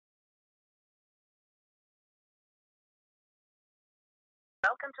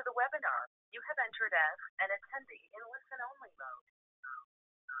Welcome to the webinar. You have entered as an attendee in listen-only mode.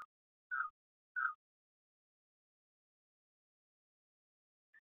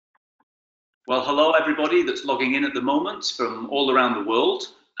 Well, hello everybody that's logging in at the moment from all around the world.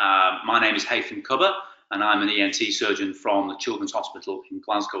 My name is Haytham Cubber and I'm an ENT surgeon from the Children's Hospital in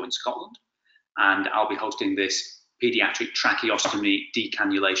Glasgow in Scotland. And I'll be hosting this Paediatric Tracheostomy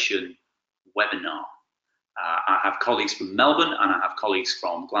Decannulation webinar. I have colleagues from Melbourne and I have colleagues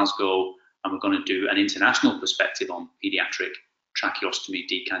from Glasgow, and we're going to do an international perspective on paediatric tracheostomy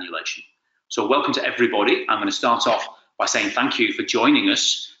decannulation. So welcome to everybody. I'm going to start off by saying thank you for joining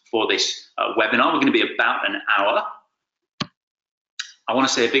us for this webinar. We're going to be about an hour. I want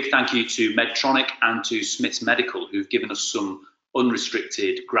to say a big thank you to Medtronic and to Smiths Medical, who've given us some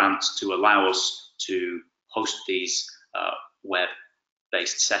unrestricted grants to allow us to host these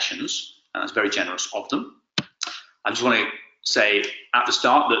web-based sessions, and that's very generous of them. I just want to say at the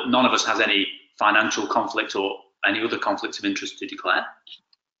start that none of us has any financial conflict or any other conflicts of interest to declare.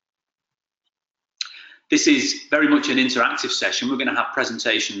 This is very much an interactive session. We're going to have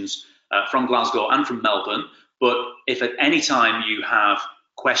presentations from Glasgow and from Melbourne, but if at any time you have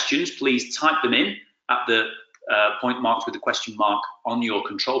questions, please type them in at the point marked with the question mark on your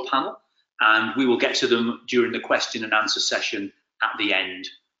control panel, and we will get to them during the question and answer session at the end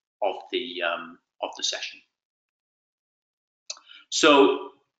of the session.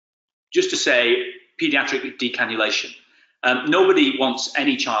 So just to say, paediatric decannulation. Nobody wants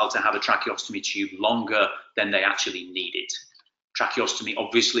any child to have a tracheostomy tube longer than they actually need it. Tracheostomy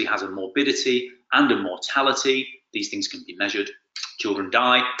obviously has a morbidity and a mortality. These things can be measured. Children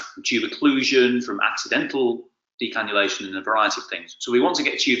die from tube occlusion, from accidental decannulation, and a variety of things. So we want to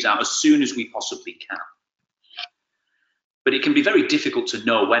get tubes out as soon as we possibly can. But it can be very difficult to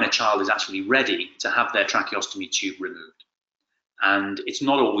know when a child is actually ready to have their tracheostomy tube removed. And it's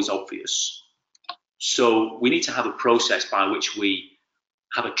not always obvious. So we need to have a process by which we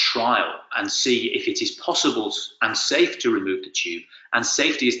have a trial and see if it is possible and safe to remove the tube. And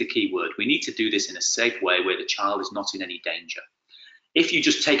safety is the key word. We need to do this in a safe way where the child is not in any danger. If you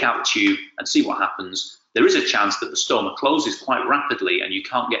just take out the tube and see what happens, there is a chance that the stoma closes quite rapidly and you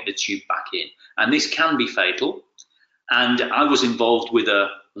can't get the tube back in. And this can be fatal. And I was involved with a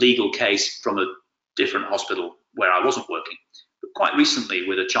legal case from a different hospital where I wasn't working, but quite recently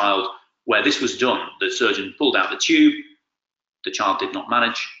with a child where this was done. The surgeon pulled out the tube, the child did not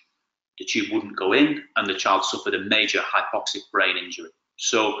manage, the tube wouldn't go in, and the child suffered a major hypoxic brain injury.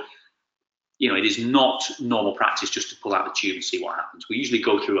 So, you know, it is not normal practice just to pull out the tube and see what happens. We usually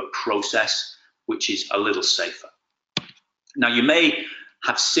go through a process which is a little safer. Now, you may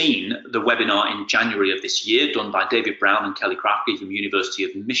have seen the webinar in January of this year done by David Brown and Kelly Krafke from University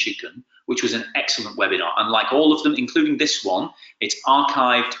of Michigan, which was an excellent webinar. And like all of them, including this one, it's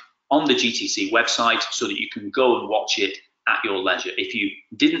archived on the GTC website so that you can go and watch it at your leisure. If you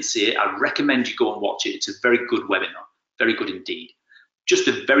didn't see it, I recommend you go and watch it. It's a very good webinar, very good indeed. Just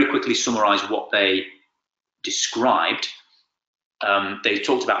to very quickly summarize what they described, they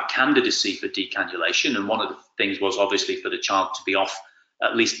talked about candidacy for decannulation, and one of the things was obviously for the child to be off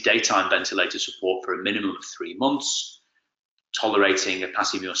at least daytime ventilator support for a minimum of 3 months, tolerating a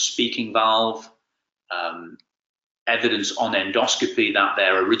Passivhaus speaking valve, evidence on endoscopy that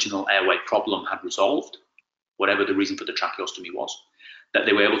their original airway problem had resolved, whatever the reason for the tracheostomy was, that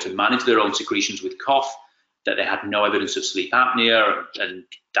they were able to manage their own secretions with cough, that they had no evidence of sleep apnea, and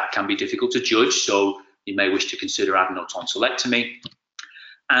that can be difficult to judge, so you may wish to consider adenotonsillectomy.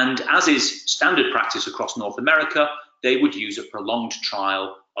 And as is standard practice across North America, they would use a prolonged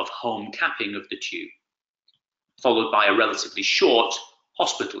trial of home capping of the tube, followed by a relatively short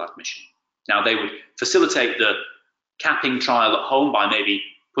hospital admission. Now, they would facilitate the capping trial at home by maybe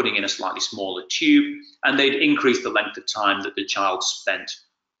putting in a slightly smaller tube, and they'd increase the length of time that the child spent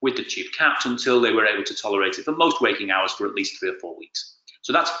with the tube capped until they were able to tolerate it for most waking hours for at least 3 or 4 weeks.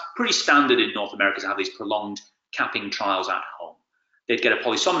 So that's pretty standard in North America to have these prolonged capping trials at home. They'd get a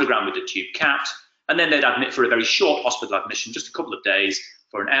polysonogram with the tube capped, and then they'd admit for a very short hospital admission, just a couple of days,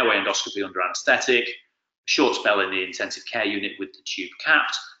 for an airway endoscopy under anaesthetic, a short spell in the intensive care unit with the tube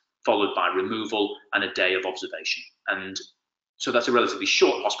capped, followed by removal and a day of observation. And so that's a relatively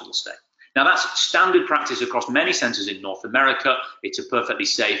short hospital stay. Now, that's standard practice across many centres in North America. It's a perfectly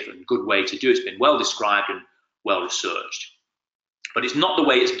safe and good way to do it. It's been well described and well researched. But it's not the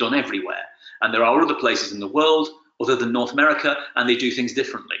way it's done everywhere. And there are other places in the world other than North America, and they do things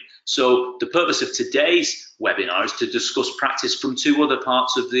differently. So the purpose of today's webinar is to discuss practice from 2 other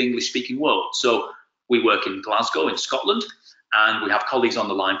parts of the English-speaking world. So we work in Glasgow in Scotland, and we have colleagues on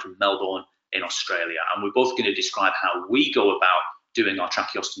the line from Melbourne in Australia. And we're both going to describe how we go about doing our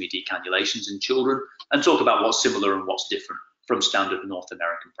tracheostomy decannulations in children, and talk about what's similar and what's different from standard North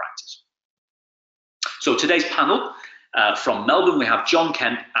American practice. So today's panel, from Melbourne, we have John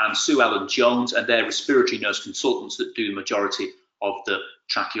Kemp and Sue Ellen Jones, and they're respiratory nurse consultants that do the majority of the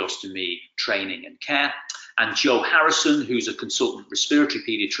tracheostomy training and care, and Joe Harrison, who's a consultant respiratory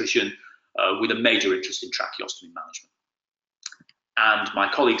paediatrician with a major interest in tracheostomy management. And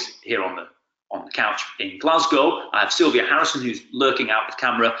my colleagues here on the couch in Glasgow, I have Sylvia Harrison, who's lurking out of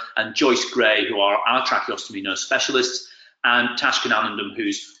camera, and Joyce Gray, who are our tracheostomy nurse specialists, and Tash Kananandam,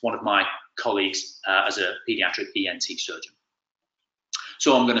 who's one of my colleagues as a paediatric ENT surgeon.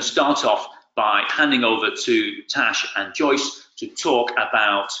 So I'm going to start off by handing over to Tash and Joyce to talk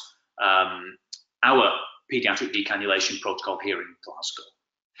about our paediatric decannulation protocol here in Glasgow.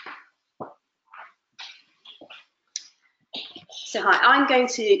 So hi, I'm going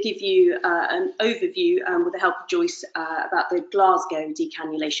to give you an overview with the help of Joyce about the Glasgow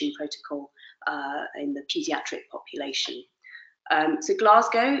decannulation protocol in the paediatric population. So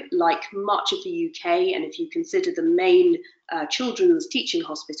Glasgow, like much of the UK, and if you consider the main children's teaching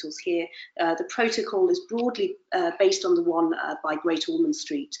hospitals here, the protocol is broadly based on the one by Great Ormond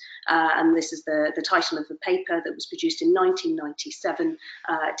Street. And this is the title of the paper that was produced in 1997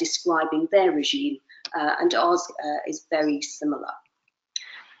 describing their regime, and ours is very similar.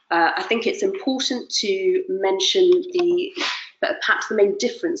 I think it's important to mention perhaps the main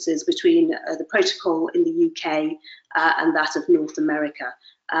differences between the protocol in the UK and that of North America.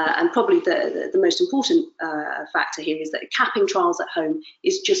 And probably the most important factor here is that capping trials at home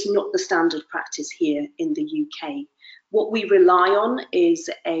is just not the standard practice here in the UK. What we rely on is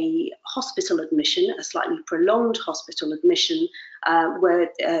a hospital admission, a slightly prolonged hospital admission, where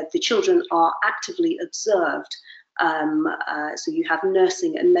the children are actively observed. So you have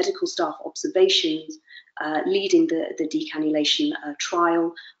nursing and medical staff observations leading the decannulation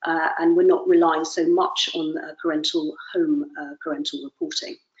trial, and we're not relying so much on parental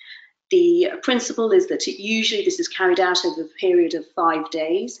reporting. The principle is that usually this is carried out over a period of 5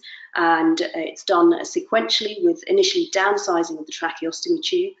 days, and it's done sequentially with initially downsizing of the tracheostomy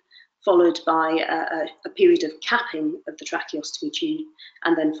tube, followed by a period of capping of the tracheostomy tube,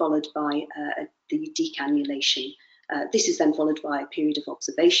 and then followed by the decannulation. This is then followed by a period of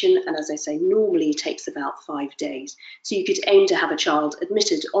observation, and as I say, normally it takes about 5 days. So you could aim to have a child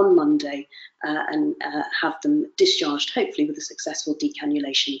admitted on Monday and have them discharged, hopefully with a successful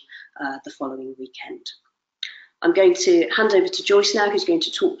decannulation the following weekend. I'm going to hand over to Joyce now, who's going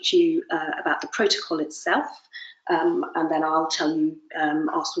to talk to you about the protocol itself, and then I'll tell you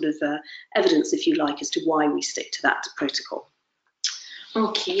our sort of evidence, if you like, as to why we stick to that protocol.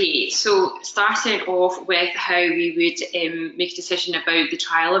 Okay, so starting off with how we would make a decision about the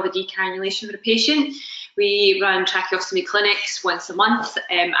trial of a decannulation for a patient. We run tracheostomy clinics once a month,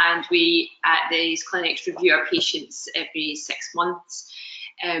 and we at these clinics review our patients every 6 months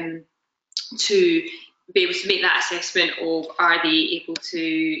to be able to make that assessment of are they able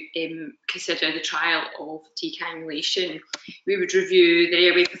to consider the trial of decannulation. We would review the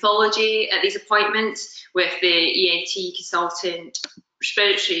airway pathology at these appointments with the ENT consultant,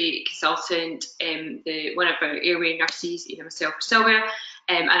 respiratory consultant, one of our airway nurses, either myself or Sylvia,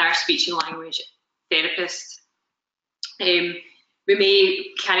 and our speech and language therapist. We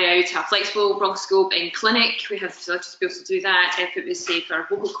may carry out a flexible bronchoscope in clinic. We have facilities to be able to do that if it was, say, for a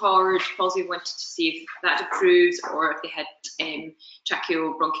vocal cord, possibly wanted to see if that improved, or if they had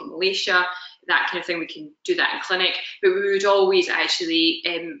tracheobronchial malacia, that kind of thing. We can do that in clinic, but we would always actually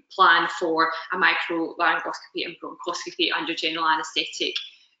plan for a micro laryngoscopy and bronchoscopy under general anaesthetic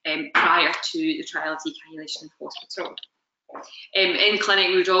prior to the trial of decannulation in hospital. In clinic,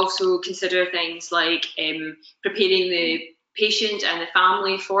 we would also consider things like preparing the patient and the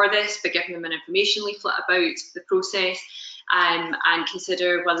family for this, but giving them an information leaflet about the process, and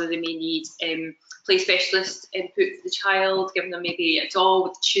consider whether they may need play specialist input for the child, giving them maybe a doll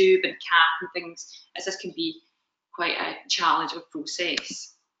with a tube and cap and things, as this can be quite a challenge of a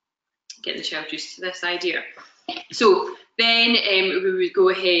process, getting the child used to this idea. So then we would go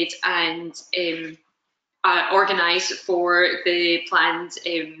ahead and organise for the planned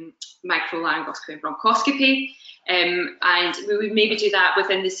microlaryngoscopy and bronchoscopy. And we would maybe do that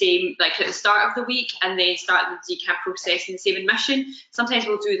within the same, like at the start of the week, and then start the decam process in the same admission. Sometimes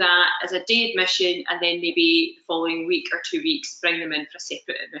we'll do that as a day admission, and then maybe the following week or 2 weeks bring them in for a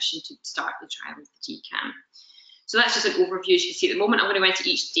separate admission to start the trial with the decam. So that's just an overview, as you can see at the moment. I'm going to go into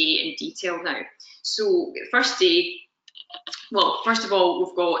each day in detail now. So the first day, well, first of all,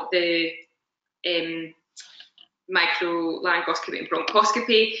 we've got the microlaryngoscopy and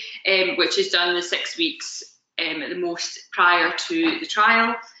bronchoscopy, which is done in the 6 weeks at the most prior to the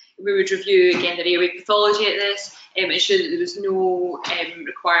trial. We would review again the airway pathology at this, ensure that there was no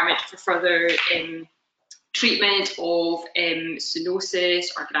requirement for further treatment of stenosis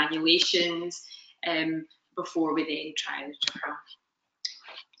or granulations before we then try the trial.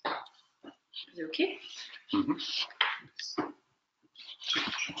 Is it okay? Mm-hmm.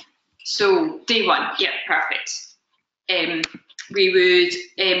 So day one, yeah, perfect. We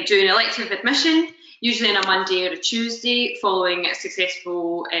would do an elective admission, usually on a Monday or a Tuesday, following a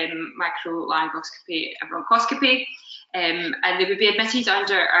successful microlaryngoscopy and bronchoscopy. And they would be admitted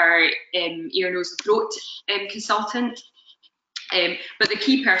under our ear, nose and throat consultant. But the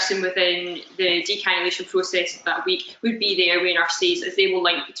key person within the decannulation process that week would be the airway nurses, as they will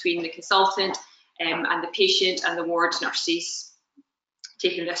link between the consultant and the patient and the ward nurses,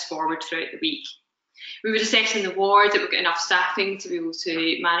 taking this forward throughout the week. We would assess in the ward that we've got enough staffing to be able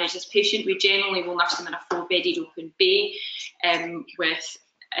to manage this patient. We generally will nurse them in a 4-bedded open bay with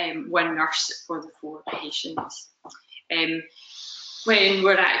one nurse for the 4 patients. When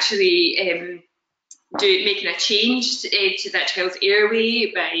we're actually making a change to that child's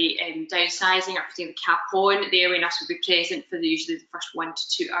airway by downsizing or putting the cap on, the airway nurse will be present for usually the first 1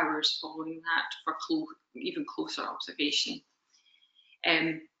 to 2 hours following that for even closer observation.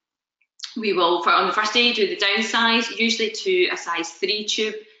 We will, on the first day, do the downsize, usually to a size 3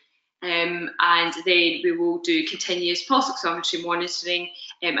 tube, and then we will do continuous pulse oximetry monitoring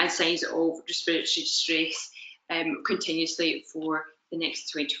and signs of respiratory distress continuously for the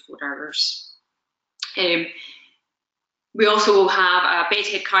next 24 hours. We also will have a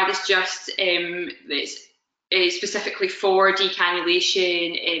bedhead card that's just that's specifically for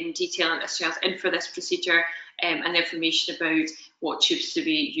decannulation, detailing this child's in for this procedure, and information about what tubes to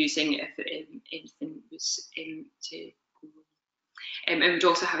be using if anything was to go wrong. And we'd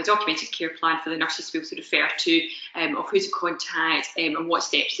also have a documented care plan for the nurses to be able to refer to of who to contact and what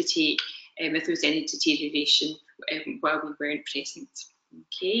steps to take if there was any deterioration while we weren't present.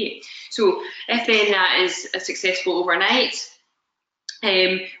 Okay, so if then that is a successful overnight,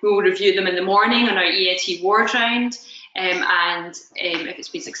 we will review them in the morning on our ENT ward round, and if it's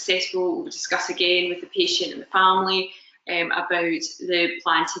been successful, we'll discuss again with the patient and the family about the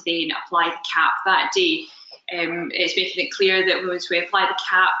plan to then apply the cap that day. It's making it clear that once we apply the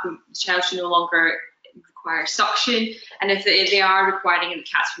cap, the child should no longer require suction, and if they are requiring the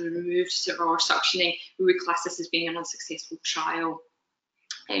cap to be removed or suctioning, we would class this as being an unsuccessful trial.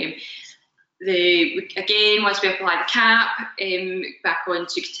 Again, once we apply the cap, back on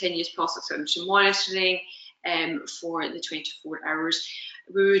to continuous pulse oximetry monitoring for the 24 hours.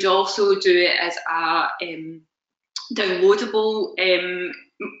 We would also do it as a downloadable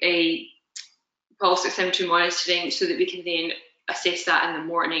pulse oximetry monitoring, so that we can then assess that in the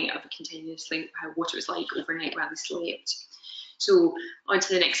morning of continuously what it was like overnight while they slept. So on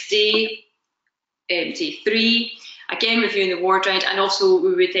to the next day, day 3. Again, reviewing the ward round, and also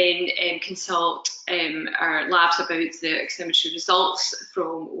we would then consult our labs about the oximetry results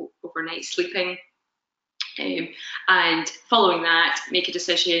from overnight sleeping, and following that, make a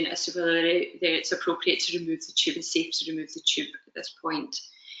decision as to whether it's appropriate to remove the tube and safe to remove the tube at this point.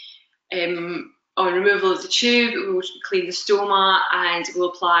 On removal of the tube, we will clean the stoma and we'll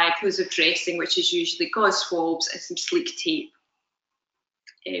apply occlusive dressing, which is usually gauze swabs and some sleek tape,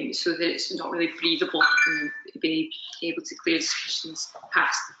 so that it's not really breathable and be able to clear secretions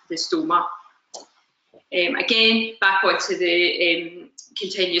past the stoma. Again, back onto the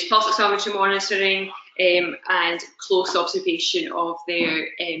continuous pulse oximetry monitoring and close observation of their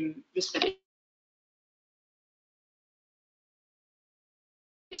respiratory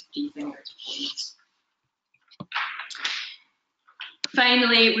breathing.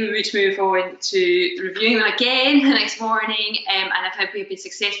 Finally, we would move on to reviewing them again the next morning, and if we have been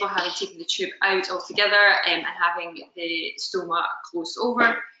successful having taken the tube out altogether and having the stoma closed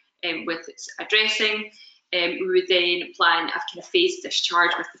over with its dressing, we would then plan a kind of phased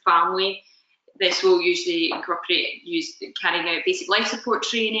discharge with the family. This will usually incorporate carrying out basic life support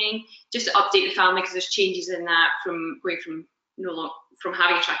training, just to update the family, because there's changes in that from going from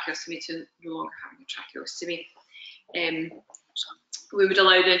having a tracheostomy to no longer having a tracheostomy. We would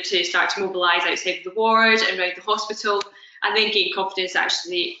allow them to start to mobilise outside of the ward and around the hospital, and then gain confidence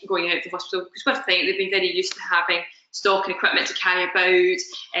actually going out of the hospital, because one thing, they've been very used to having stock and equipment to carry about,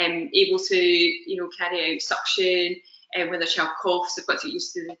 able to carry out suction, when their child coughs, they've got to get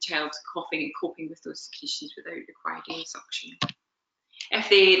used to the child coughing and coping with those secretions without requiring any suction. If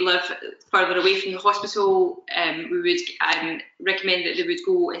they live further away from the hospital, we would recommend that they would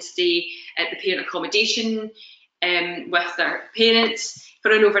go and stay at the parent accommodation with their parents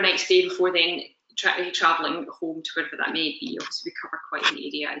for an overnight stay before then travelling home to wherever that may be. Obviously, we cover quite an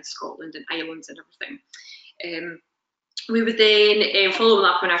area in Scotland and islands and everything. We would then follow them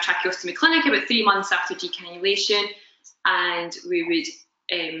up on our tracheostomy clinic about 3 months after decannulation, and we would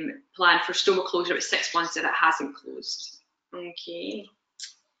plan for stoma closure about 6 months if it hasn't closed. Okay.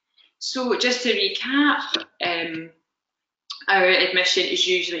 So just to recap, our admission is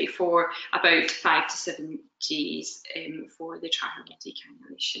usually for about 5 to 7 days for the trial of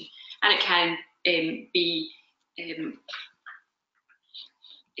decannulation, and it can be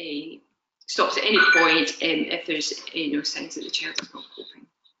stopped at any point if there's no signs that the child is not coping,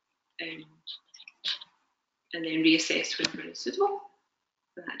 and then reassessed whenever it's suitable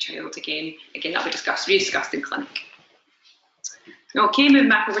for that child. Again, that'll be rediscussed in clinic. Okay, moving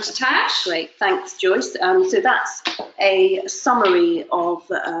back over to Tash. Great, thanks Joyce. So that's a summary of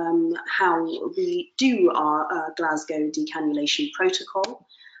how we do our Glasgow decannulation protocol.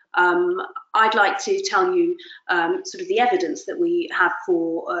 I'd like to tell you sort of the evidence that we have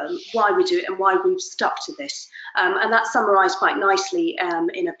for why we do it and why we've stuck to this. And that's summarised quite nicely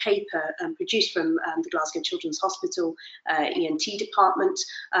in a paper produced from the Glasgow Children's Hospital ENT department.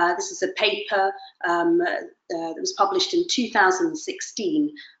 This is a paper that was published in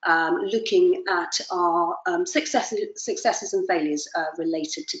 2016 looking at our successes and failures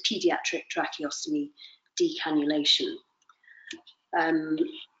related to paediatric tracheostomy decannulation.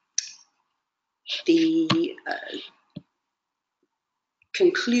 The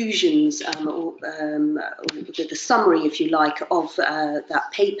conclusions or the summary, if you like, of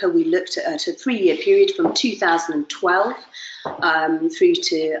that paper, we looked at a 3-year period from 2012 through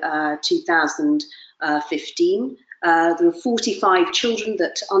to 2015. There were 45 children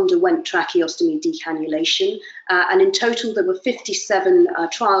that underwent tracheostomy decannulation, and in total there were 57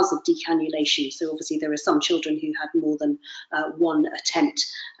 trials of decannulation. So obviously there are some children who had more than one attempt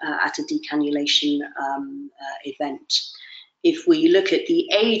at a decannulation event. If we look at the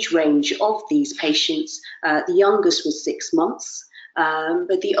age range of these patients, the youngest was 6 months,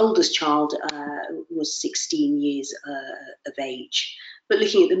 but the oldest child was 16 years of age. But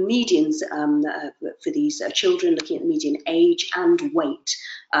looking at the medians for these children, looking at the median age and weight,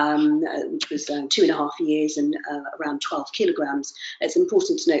 which was 2.5 years and around 12 kilograms, it's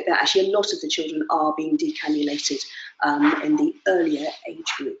important to note that actually a lot of the children are being decannulated in the earlier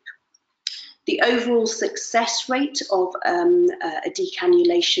age group. The overall success rate of a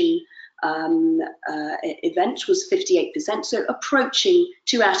decannulation event was 58%, so approaching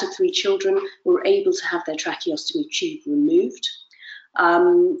 2 out of 3 children were able to have their tracheostomy tube removed.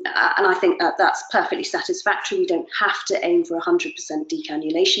 And I think that that's perfectly satisfactory. We don't have to aim for 100%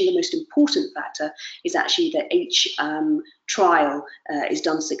 decannulation. The most important factor is actually that each trial is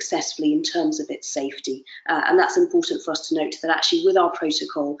done successfully in terms of its safety. And that's important for us to note that actually with our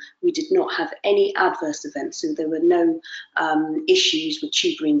protocol, we did not have any adverse events. So there were no issues with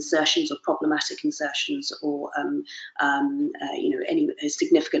tube reinsertions or problematic insertions or any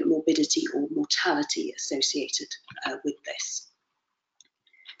significant morbidity or mortality associated with this.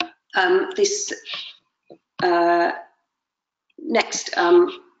 This next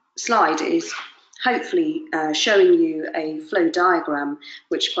slide is hopefully showing you a flow diagram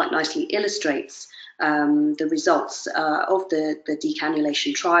which quite nicely illustrates the results of the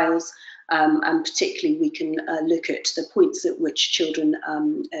decannulation trials, and particularly we can look at the points at which children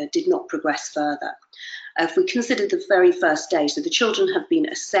did not progress further. If we consider the very first day, so the children have been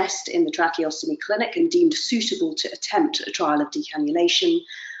assessed in the tracheostomy clinic and deemed suitable to attempt a trial of decannulation.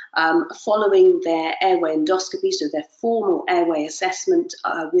 Following their airway endoscopy, so their formal airway assessment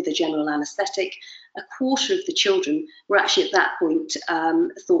with a general anaesthetic, a quarter of the children were actually at that point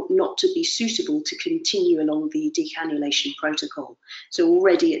thought not to be suitable to continue along the decannulation protocol. So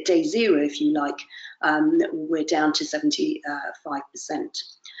already at day 0, if you like, we're down to 75%.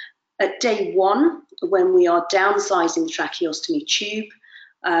 At day 1, when we are downsizing the tracheostomy tube,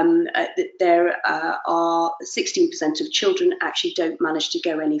 there are 16% of children actually don't manage to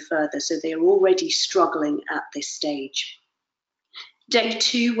go any further, so they're already struggling at this stage. Day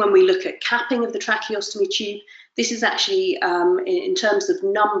 2, when we look at capping of the tracheostomy tube, this is actually, in terms of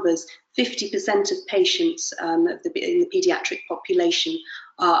numbers, 50% of patients in the paediatric population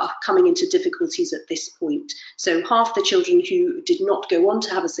are coming into difficulties at this point. So half the children who did not go on to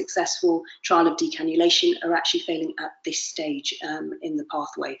have a successful trial of decannulation are actually failing at this stage in the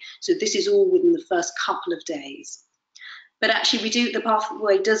pathway. So this is all within the first couple of days. But actually the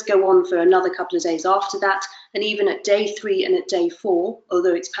pathway does go on for another couple of days after that, and even at day 3 and at day 4,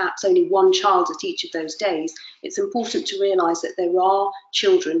 although it's perhaps only one child at each of those days, it's important to realise that there are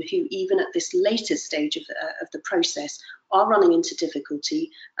children who, even at this later stage of the process, are running into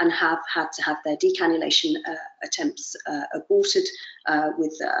difficulty and have had to have their decannulation attempts aborted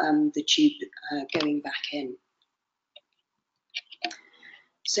with the tube going back in.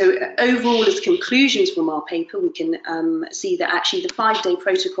 So overall, as conclusions from our paper, we can see that actually the 5-day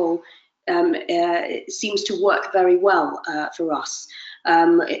protocol seems to work very well for us.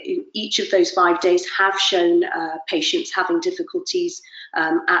 Each of those 5 days have shown patients having difficulties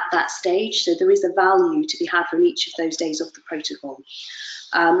at that stage, so there is a value to be had from each of those days of the protocol.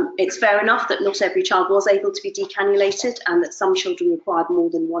 It's fair enough that not every child was able to be decannulated and that some children required more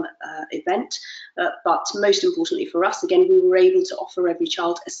than one event, but most importantly for us, again, we were able to offer every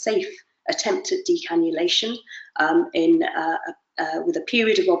child a safe attempt at decannulation with a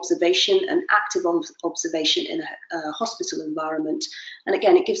period of observation, an active observation in a hospital environment. And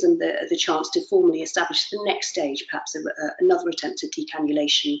again, it gives them the chance to formally establish the next stage, perhaps another attempt at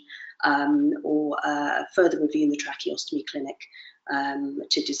decannulation or further review in the tracheostomy clinic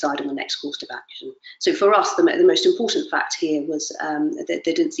to decide on the next course of action. So for us, the most important fact here was that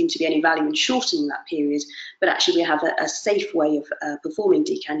there didn't seem to be any value in shortening that period, but actually we have a safe way of performing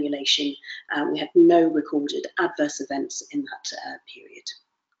decannulation. We had no recorded adverse events in that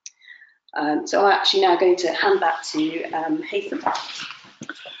period. So I'm actually now going to hand back to Haytham.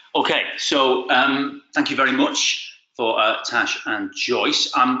 Okay, so thank you very much for Tash and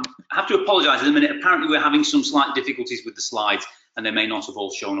Joyce. I have to apologise in a minute. Apparently we're having some slight difficulties with the slides and they may not have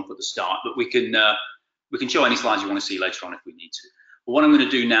all shown up at the start, but we can show any slides you want to see later on if we need to. But what I'm going to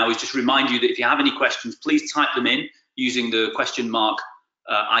do now is just remind you that if you have any questions, please type them in using the question mark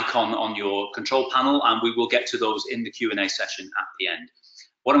icon on your control panel, and we will get to those in the Q&A session at the end.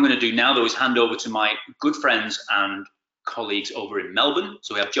 What I'm going to do now, though, is hand over to my good friends and colleagues over in Melbourne.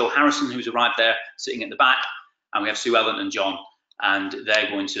 So we have Joe Harrison, who's arrived there, sitting at the back, and we have Sue Ellen and John, and they're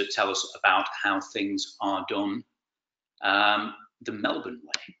going to tell us about how things are done the Melbourne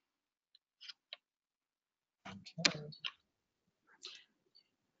way.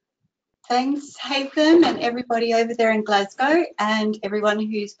 Thanks, Haytham, and everybody over there in Glasgow, and everyone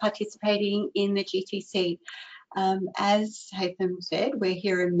who's participating in the GTC. As Haytham said, we're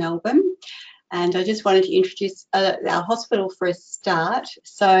here in Melbourne, and I just wanted to introduce our hospital for a start.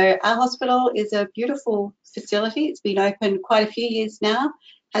 So our hospital is a beautiful facility. It's been open quite a few years now,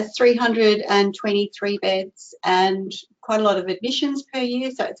 has 323 beds and quite a lot of admissions per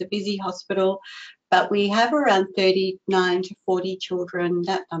year, so it's a busy hospital. But we have around 39 to 40 children,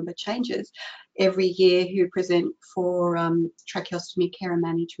 that number changes, every year who present for tracheostomy care and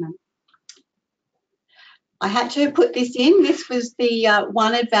management. I had to put this in. This was the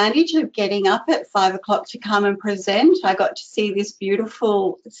one advantage of getting up at 5 o'clock to come and present. I got to see this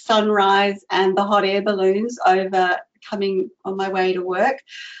beautiful sunrise and the hot air balloons over coming on my way to work.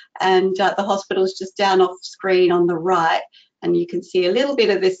 And the hospital is just down off screen on the right. And you can see a little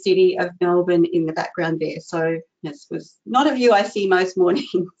bit of the city of Melbourne in the background there. So this was not a view I see most mornings.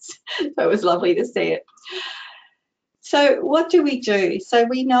 So it was lovely to see it. So what do we do? So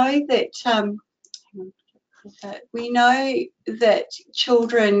we know that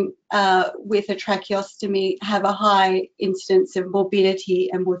children with a tracheostomy have a high incidence of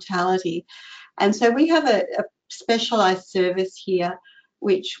morbidity and mortality. And so we have a specialised service here,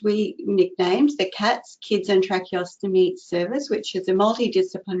 which we nicknamed the CATS, Kids and Tracheostomy Service, which is a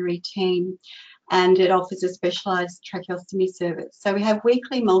multidisciplinary team, and it offers a specialised tracheostomy service. So we have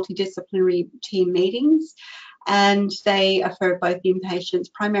weekly multidisciplinary team meetings, and they are for both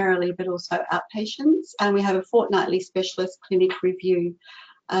inpatients primarily, but also outpatients. And we have a fortnightly specialist clinic review.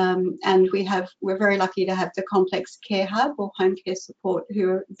 And we're very lucky to have the complex care hub or home care support, who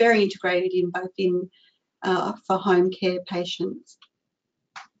are very integrated in both in for home care patients.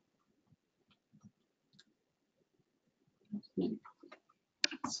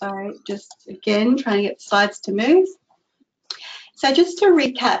 Sorry, just again trying to get the slides to move. So just to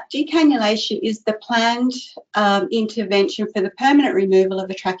recap, decannulation is the planned intervention for the permanent removal of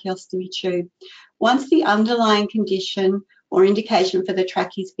a tracheostomy tube. Once the underlying condition or indication for the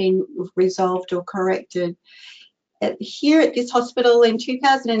trach has been resolved or corrected. Here at this hospital in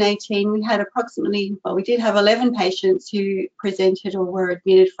 2018, we had approximately, well, we did have 11 patients who presented or were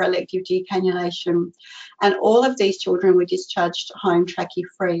admitted for elective decannulation, and all of these children were discharged home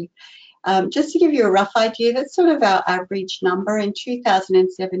trachea-free. Just to give you a rough idea, that's sort of our average number. In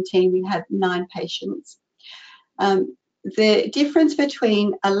 2017, we had 9 patients. The difference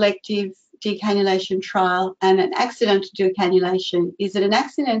between elective decannulation trial and an accidental decannulation is that an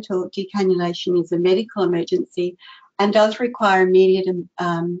accidental decannulation is a medical emergency and does require immediate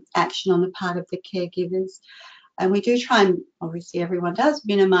action on the part of the caregivers. And we do try and, obviously everyone does,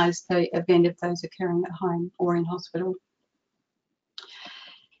 minimise the event of those occurring at home or in hospital.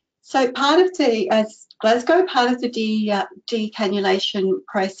 So part of the, as Glasgow, part of the decannulation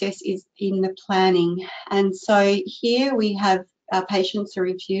process is in the planning. And so here we have our patients are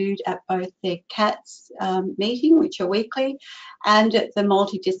reviewed at both their CATS meeting, which are weekly, and at the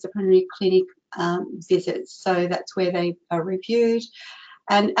multidisciplinary clinic visits. So that's where they are reviewed.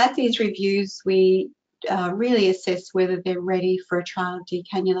 And at these reviews, we really assess whether they're ready for a trial of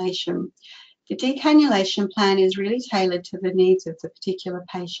decannulation. The decannulation plan is really tailored to the needs of the particular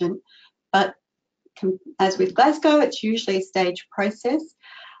patient, but as with Glasgow, it's usually a staged process,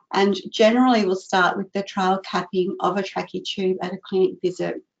 and generally we'll start with the trial capping of a trachea tube at a clinic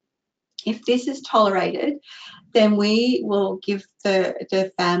visit. If this is tolerated, then we will give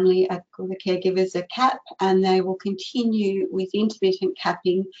the family or the caregivers a cap, and they will continue with intermittent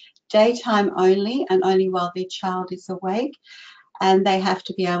capping daytime only and only while their child is awake. And they have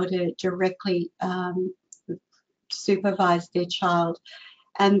to be able to directly supervise their child.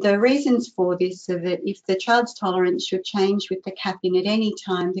 And the reasons for this are that if the child's tolerance should change with the capping at any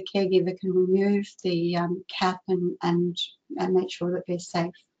time, the caregiver can remove the cap and make sure that they're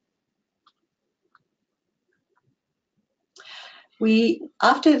safe.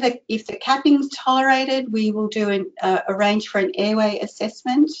 If the capping's tolerated, we will do arrange for an airway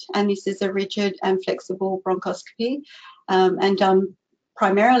assessment, and this is a rigid and flexible bronchoscopy, and done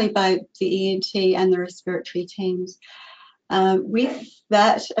primarily by the ENT and the respiratory teams. With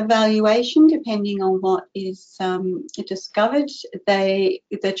that evaluation, depending on what is discovered,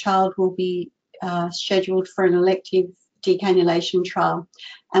 the child will be scheduled for an elective decannulation trial,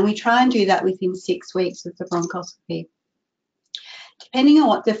 and we try and do that within 6 weeks of the bronchoscopy. Depending on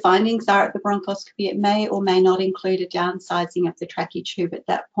what the findings are at the bronchoscopy, it may or may not include a downsizing of the trachea tube at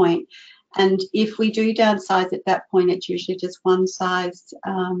that point. And if we do downsize at that point, it's usually just one size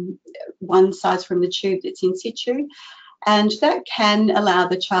from the tube that's in situ. And that can allow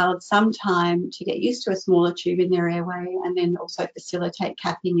the child some time to get used to a smaller tube in their airway, and then also facilitate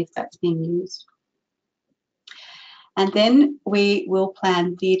capping if that's being used. And then we will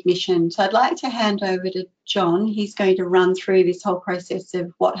plan the admission. So I'd like to hand over to John. He's going to run through this whole process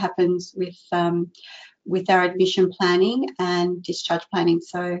of what happens with our admission planning and discharge planning.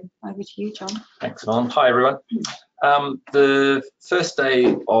 So over to you, John. Thanks, Mel. Hi, everyone. The first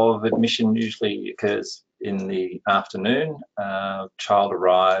day of admission usually occurs in the afternoon. Child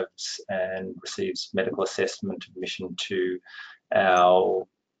arrives and receives medical assessment admission to our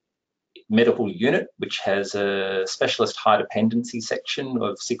medical unit, which has a specialist high dependency section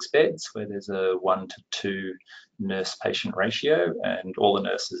of 6 beds where there's a 1 to 2 nurse-patient ratio, and all the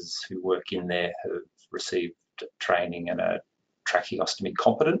nurses who work in there have received training and are tracheostomy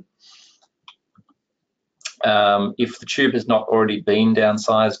competent. If the tube has not already been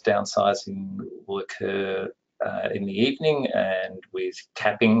downsized, downsizing will occur in the evening, and with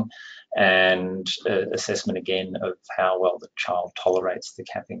capping and assessment again of how well the child tolerates the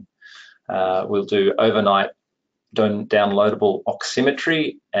capping. We'll do overnight downloadable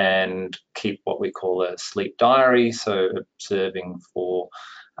oximetry and keep what we call a sleep diary, so observing for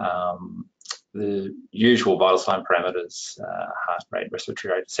the usual vital sign parameters, heart rate,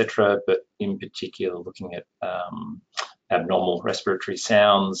 respiratory rate, etc., but in particular looking at abnormal respiratory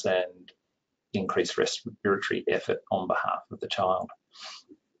sounds and increased respiratory effort on behalf of the child.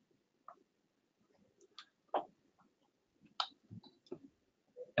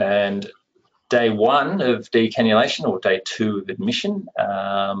 And day 1 of decannulation, or day 2 of admission,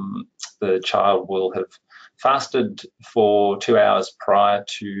 the child will have fasted for 2 hours prior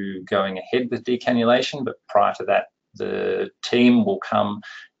to going ahead with decannulation, but prior to that, the team will come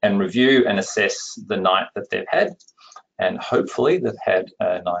and review and assess the night that they've had, and hopefully they've had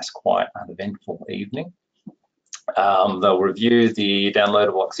a nice, quiet, uneventful evening. They'll review the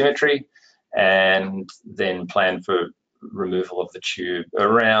downloadable oximetry and then plan for removal of the tube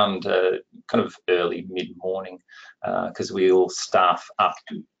around kind of early mid-morning, because we'll staff up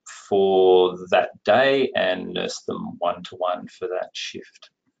for that day and nurse them one-to-one for that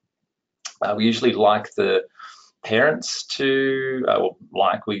shift. We usually like the parents to,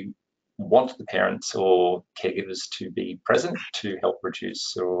 we want the parents or caregivers to be present to help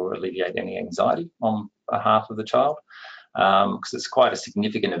reduce or alleviate any anxiety on behalf of the child, because it's quite a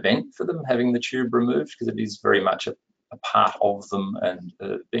significant event for them having the tube removed, because it is very much a part of them and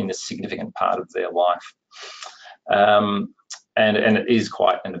being a significant part of their life. and it is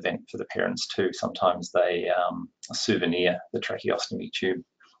quite an event for the parents too. Sometimes they souvenir the tracheostomy tube.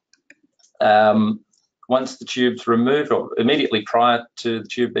 Once the tube's removed, or immediately prior to the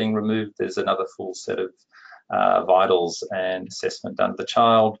tube being removed, there's another full set of vitals and assessment done to the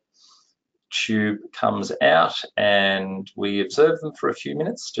child. Tube comes out and we observe them for a few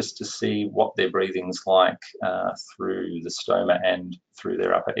minutes just to see what their breathing's like through the stoma and through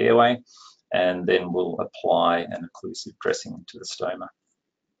their upper airway, and then we'll apply an occlusive dressing to the stoma.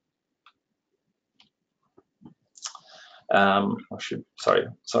 I should,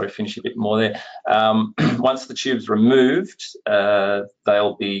 finish a bit more there. Once the tube's removed,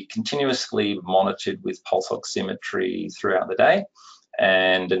 they'll be continuously monitored with pulse oximetry throughout the day,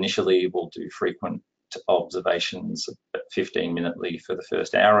 and initially we'll do frequent observations at 15-minutely for the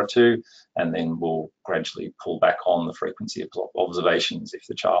first hour or two, and then we'll gradually pull back on the frequency of observations if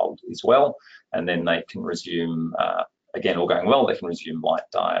the child is well, and then they can resume, again, all going well, they can resume light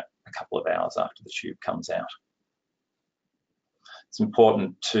diet a couple of hours after the tube comes out. It's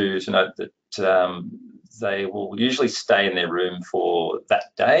important to note that they will usually stay in their room for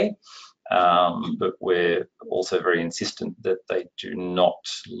that day, but we're also very insistent that they do not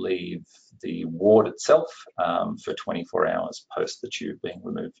leave the ward itself for 24 hours post the tube being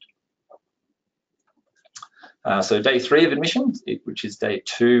removed. So day 3 of admission, which is day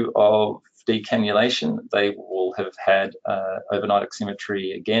 2 of decannulation, they will have had overnight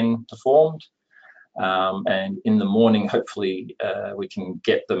oximetry again performed. And in the morning, hopefully, we can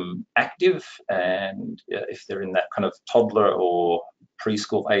get them active, and if they're in that kind of toddler or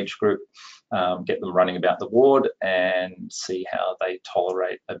preschool age group, get them running about the ward and see how they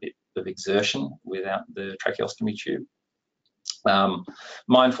tolerate a bit of exertion without the tracheostomy tube.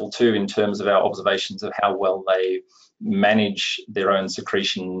 Mindful too in terms of our observations of how well they manage their own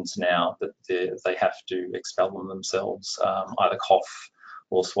secretions now that they have to expel them themselves, either cough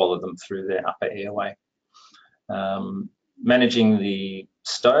or swallow them through their upper airway. Managing the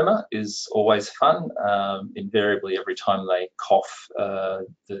stoma is always fun. Invariably, every time they cough,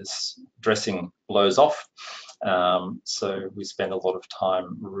 this dressing blows off. So we spend a lot of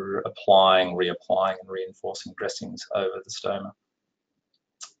time applying, reapplying, and reinforcing dressings over the stoma.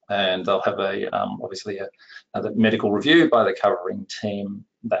 And they'll have obviously another medical review by the covering team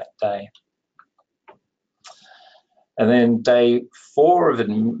that day. And then day 4 of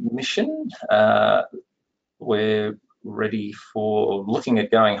admission, we're ready for looking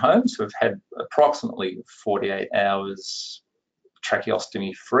at going home. So we've had approximately 48 hours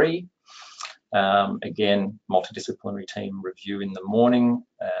tracheostomy free. Again, multidisciplinary team review in the morning,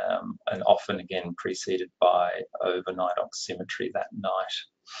 and often again preceded by overnight oximetry that night.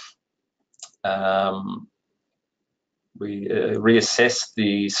 We reassess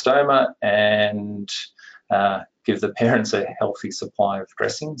the stoma and give the parents a healthy supply of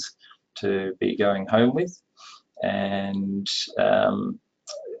dressings to be going home with. And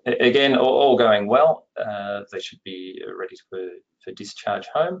again, all going well, they should be ready for discharge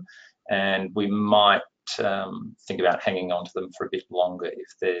home. And we might think about hanging on to them for a bit longer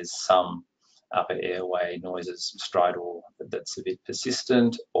if there's some upper airway noises, stridor that's a bit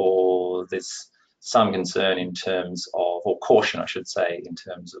persistent, or there's some concern in terms of, or caution I should say, in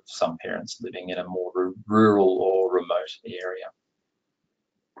terms of some parents living in a more rural or remote area.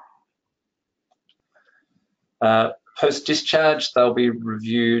 Post-discharge, they'll be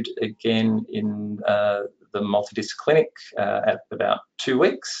reviewed again in the multidisc clinic at about 2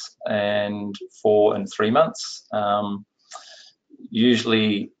 weeks and 4 and 3 months.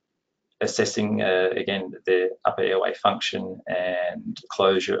 Usually assessing, again, their upper airway function and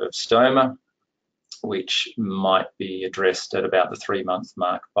closure of stoma, which might be addressed at about the 3-month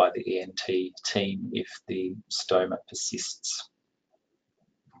mark by the ENT team if the stoma persists.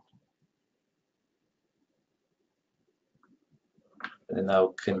 And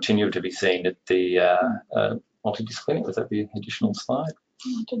they'll continue to be seen at the multidisc clinic. Would that be an additional slide?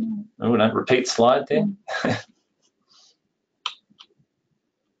 I don't know. Oh, no, repeat slide there.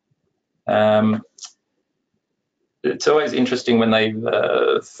 It's always interesting when they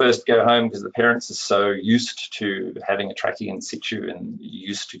first go home, because the parents are so used to having a trachea in situ and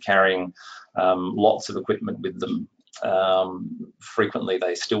used to carrying lots of equipment with them. Frequently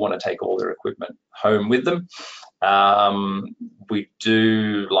they still want to take all their equipment home with them. We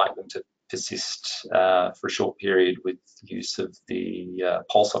do like them to persist for a short period with use of the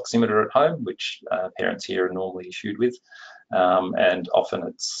pulse oximeter at home, which parents here are normally issued with, and often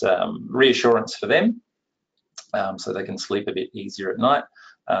it's reassurance for them, so they can sleep a bit easier at night,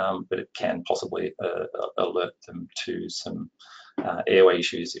 but it can possibly alert them to some airway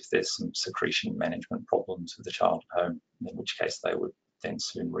issues if there's some secretion management problems with the child at home, in which case they would then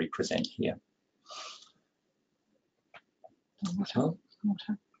soon re-present here.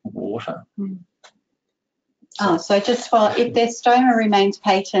 Water. So just for, if their stoma remains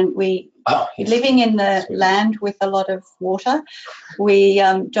patent, living in the land with a lot of water, we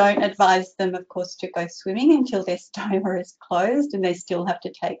don't advise them, of course, to go swimming until their stoma is closed, and they still have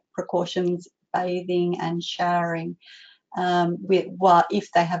to take precautions, bathing and showering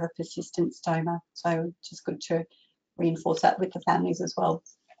if they have a persistent stoma. So it's just good to reinforce that with the families as well.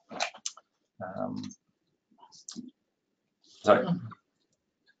 Sorry,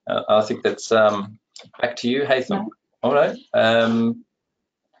 I think that's back to you, Haytham. No. All right.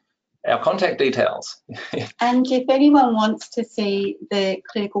 Our contact details. And if anyone wants to see the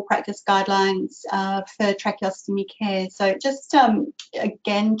clinical practice guidelines for tracheostomy care, so just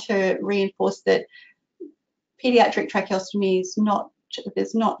again to reinforce that paediatric tracheostomy is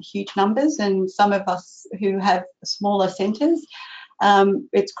there's not huge numbers, and some of us who have smaller centres,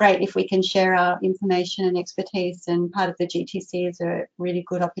 it's great if we can share our information and expertise, and part of the GTC is a really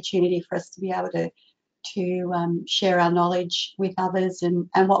good opportunity for us to be able to share our knowledge with others and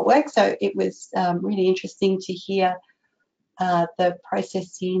what works. So it was really interesting to hear the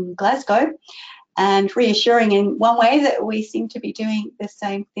process in Glasgow, and reassuring in one way that we seem to be doing the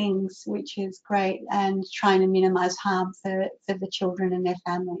same things, which is great, and trying to minimise harm for the children and their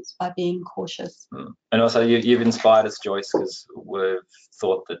families by being cautious. And also you've inspired us, Joyce, because we've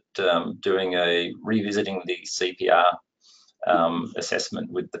thought that revisiting the CPR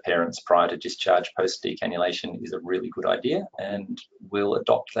assessment with the parents prior to discharge post decannulation is a really good idea, and we'll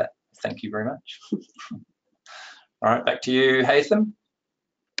adopt that. Thank you very much. All right, back to you, Haytham.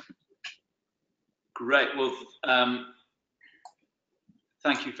 Great. Well,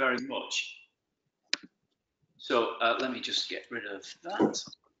 thank you very much. So let me just get rid of that.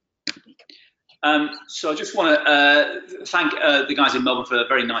 So I just want to thank the guys in Melbourne for a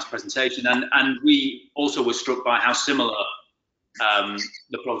very nice presentation, and we also were struck by how similar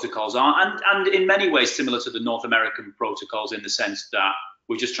the protocols are, and in many ways similar to the North American protocols, in the sense that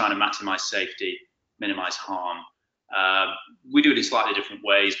we're just trying to maximise safety, minimise harm. We do it in slightly different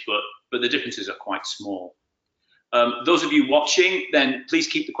ways, but the differences are quite small. Those of you watching, then please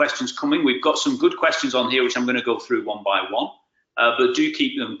keep the questions coming. We've got some good questions on here, which I'm going to go through one by one, but do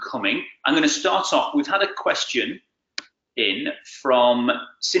keep them coming. I'm going to start off. We've had a question in from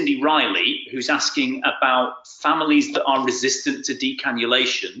Cindy Riley, who's asking about families that are resistant to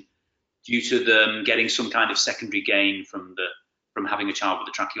decannulation due to them getting some kind of secondary gain from having a child with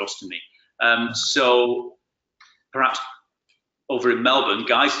a tracheostomy. So perhaps over in Melbourne,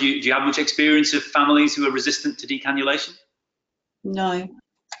 guys, do you have much experience of families who are resistant to decannulation? No.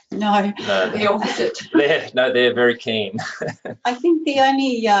 The opposite. They're very keen. I think the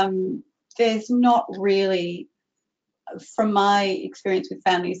only, there's not really, from my experience with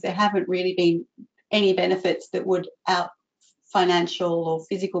families, there haven't really been any benefits that would financial or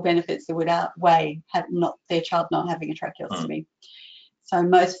physical benefits that would outweigh their child not having a tracheostomy. So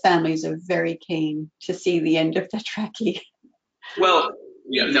most families are very keen to see the end of the trachea. Well,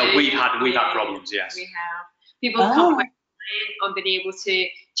 yeah, no, we've had problems, yes. We have. People come quite on being able to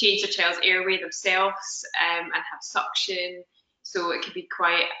change their child's airway themselves and have suction. So it can be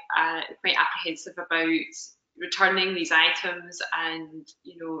quite apprehensive about returning these items and,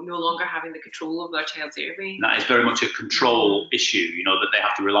 no longer having the control of their child's airway. That is very much a control issue, that they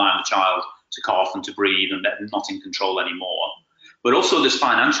have to rely on the child to cough and to breathe, and they're not in control anymore. But also there's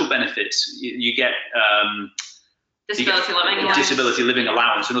financial benefits. You get disability living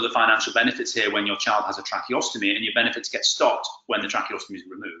allowance and other financial benefits here when your child has a tracheostomy, and your benefits get stopped when the tracheostomy is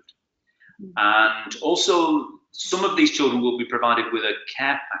removed. And also some of these children will be provided with a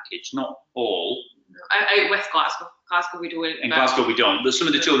care package, not all. Out with Glasgow we don't. In Glasgow we don't, but some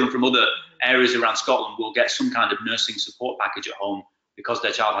of the children from other areas around Scotland will get some kind of nursing support package at home because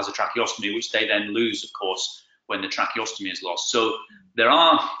their child has a tracheostomy, which they then lose, of course, when the tracheostomy is lost. So there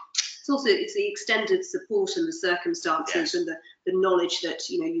are... It's the extended support and the circumstances, and the knowledge that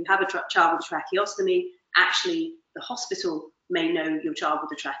you have a child with a tracheostomy. Actually, the hospital may know your child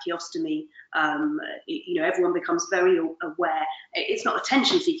with a tracheostomy. Everyone becomes very aware. It's not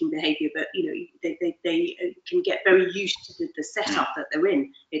attention-seeking behaviour, but they can get very used to the setup that they're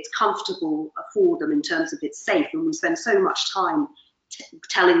in. It's comfortable for them in terms of it's safe, and we spend so much time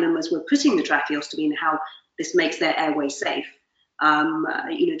telling them as we're putting the tracheostomy and how this makes their airway safe.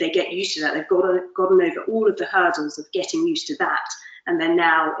 They get used to that. They've gotten over all of the hurdles of getting used to that, and they're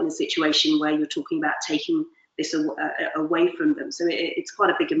now in a situation where you're talking about taking this away from them. So it's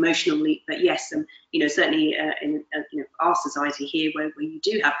quite a big emotional leap. But yes, and certainly our society here, where you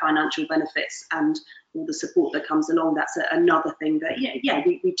do have financial benefits and all the support that comes along, that's another thing that,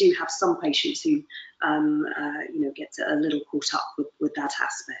 we do have some patients who, get a little caught up with that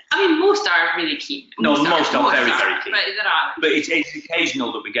aspect. I mean, most are really keen. Most are very, very keen. But there are. But it's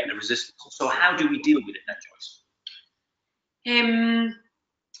occasional that we get the resistance. So how do we deal with it then, Joyce?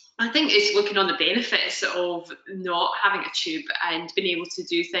 I think it's looking on the benefits of not having a tube and being able to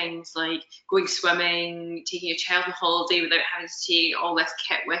do things like going swimming, taking your child on holiday without having to take all this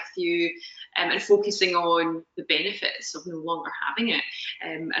kit with you, and focusing on the benefits of no longer having it.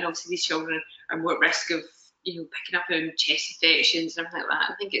 And obviously these children are more at risk of, picking up on chest infections and everything like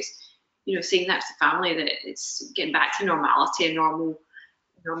that. I think it's, saying that to the family that it's getting back to normality and normal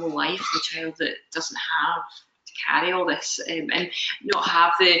life for the child that doesn't have to carry all this, and not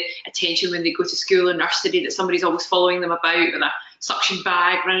have the attention when they go to school or nursery that somebody's always following them about with a suction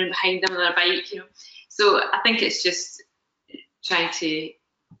bag running behind them on a bike, So I think it's just trying to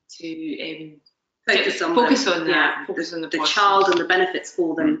focus on the child and the benefits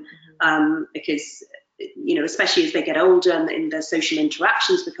for them, because especially as they get older and their social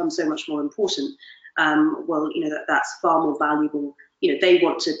interactions become so much more important. That's far more valuable. They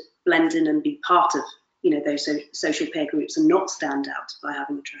want to blend in and be part of those social peer groups and not stand out by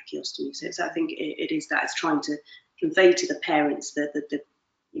having a tracheostomy. So I think it is that it's trying to convey to the parents the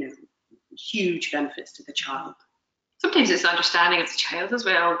huge benefits to the child. Sometimes it's understanding of the child as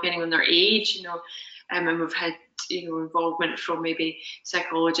well, depending on their age, and we've had involvement from maybe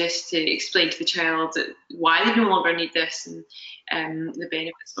psychologists to explain to the child why they no longer need this and the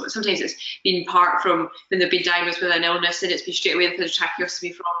benefits. But sometimes it's been part from when they've been diagnosed with an illness and it's been straight away they've had a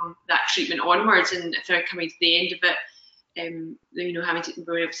tracheostomy from that treatment onwards, and if they're coming to the end of it, having to be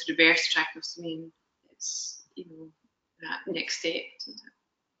able to reverse the tracheostomy, and it's that next step.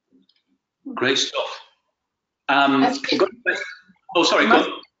 Great stuff. Sorry, go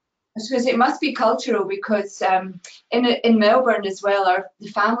on. I suppose it must be cultural, because in Melbourne as well, the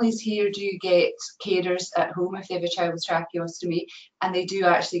families here do get carers at home if they have a child with tracheostomy, and they do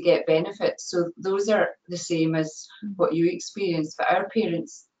actually get benefits. So those are the same as what you experience. But our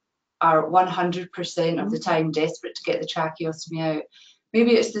parents are 100% of the time desperate to get the tracheostomy out.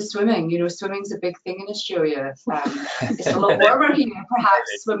 Maybe it's the swimming. Swimming's a big thing in Australia. It's a lot warmer here.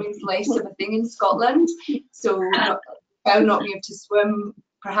 Perhaps swimming's less of a thing in Scotland. So child not being able to swim,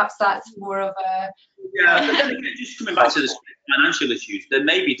 perhaps that's more of a... Yeah, but then again, just coming back to the financial issues, there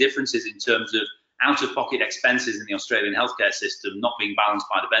may be differences in terms of out-of-pocket expenses in the Australian healthcare system not being balanced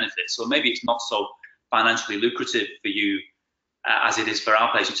by the benefits. So maybe it's not so financially lucrative for you as it is for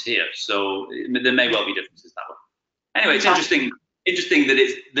our patients here. So there may well be differences that way. Anyway, it's interesting that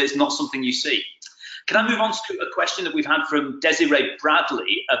it's not something you see. Can I move on to a question that we've had from Desiree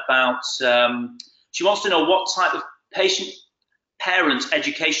Bradley about, she wants to know what type of parent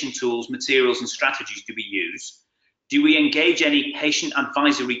education tools, materials and strategies do we use? Do we engage any patient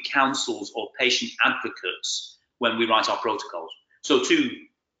advisory councils or patient advocates when we write our protocols? So two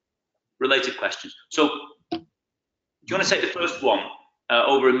related questions. So do you want to take the first one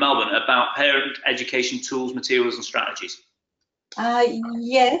over in Melbourne about parent education tools, materials and strategies?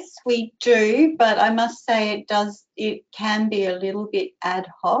 Yes, we do, but I must say it can be a little bit ad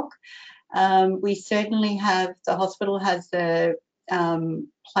hoc. We certainly have, the hospital has the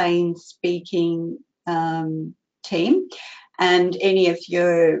plain speaking team, and any of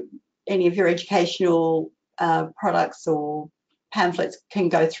your educational products or pamphlets can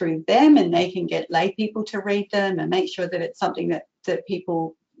go through them, and they can get lay people to read them and make sure that it's something that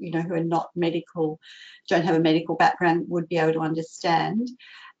people who are not medical, don't have a medical background, would be able to understand.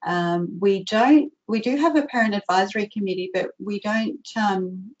 We do have a parent advisory committee, but we don't.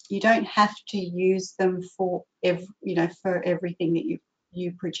 You don't have to use them for for everything that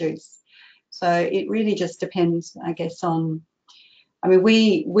you produce. So it really just depends, I guess, on. I mean,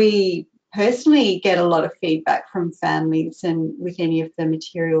 we personally get a lot of feedback from families and with any of the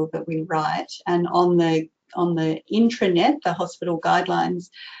material that we write, and on the intranet, the hospital guidelines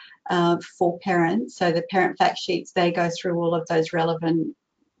for parents. So the parent fact sheets, they go through all of those relevant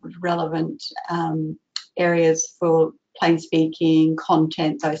areas for plain speaking,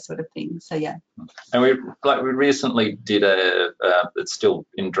 content, those sort of things. So yeah. And we recently did it's still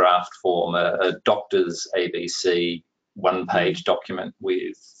in draft form, a doctor's ABC one-page document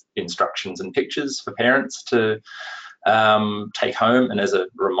with instructions and pictures for parents to take home, and as a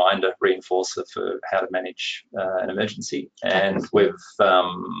reminder, reinforcer for how to manage an emergency, and with a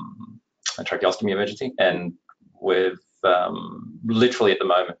tracheostomy emergency, and we've literally at the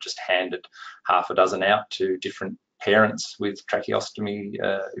moment just handed half a dozen out to different parents with tracheostomy,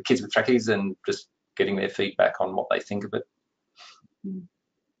 kids with trachees, and just getting their feedback on what they think of it.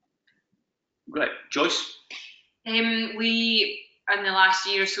 Great. Joyce? We, in the last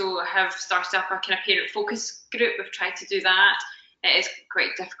year or so, have started up a kind of parent focus group. We've tried to do that. It is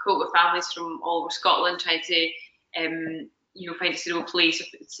quite difficult with families from all over Scotland trying to find a suitable place, a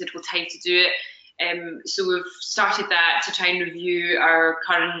suitable time to do it. So we've started that to try and review our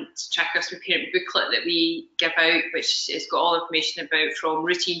current tracheostomy parent booklet that we give out, which has got all information about from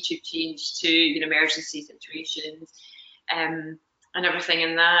routine tube change to emergency situations and everything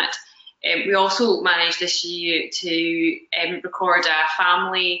in that. We also managed this year to record a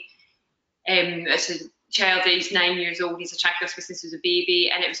family. It's a child that is 9 years old. He's a tracheostomy since he was a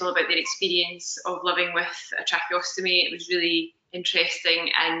baby, and it was all about their experience of living with a tracheostomy. It was really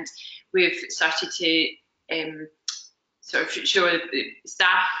interesting, and we've started to sort of show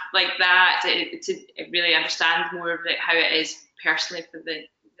staff like that to really understand more of how it is personally for the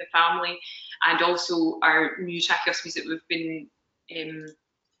family, and also our new tracheostomies that we've been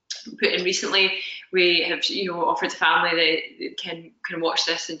put in recently. We have offered the family that can watch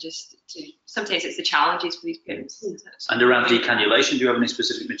this and just sometimes it's the challenges for these parents. And around decannulation, do you have any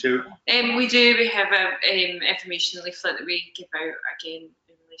specific material? We do. We have an information leaflet that we give out again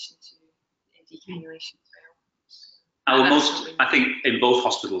in relation to decannulation as well. I think in both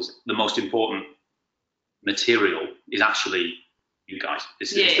hospitals, the most important material is actually you guys.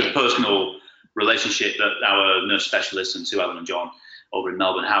 It's the personal relationship that our nurse specialists and Sue Ellen and John over in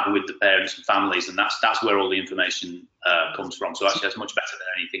Melbourne have with the parents and families, and that's where all the information comes from. So actually, that's much better than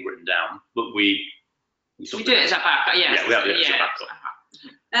anything written down. But we do it as a backup. Yeah, we have it as a backup.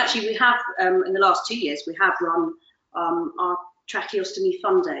 Actually, we have in the last 2 years we have run our tracheostomy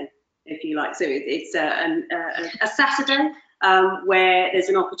fun day, if you like. So it's a Saturday where there's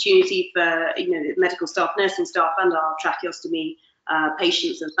an opportunity for medical staff, nursing staff, and our tracheostomy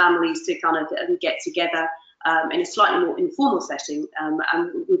patients and families to kind of get together in a slightly more informal setting,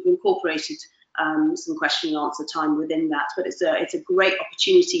 and we've incorporated some question and answer time within that. But it's a great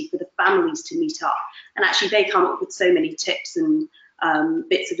opportunity for the families to meet up, and actually they come up with so many tips and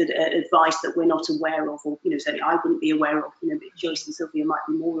bits of advice that we're not aware of, or certainly I wouldn't be aware of. But Joyce and Sylvia might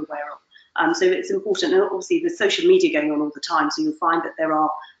be more aware of. So it's important, and obviously there's social media going on all the time, so you'll find that there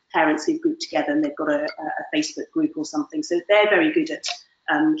are parents who've grouped together and they've got a Facebook group or something. So they're very good at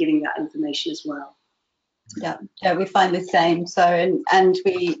giving that information as well. Yeah, we find the same. So, and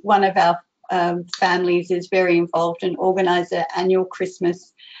one of our families is very involved and organise an annual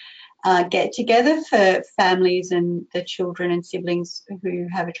Christmas get together for families and the children and siblings who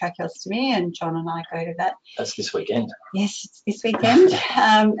have a tracheostomy, and John and I go to that. That's this weekend. Yes, it's this weekend,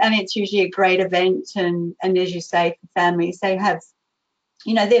 and it's usually a great event. And as you say, for families, they have,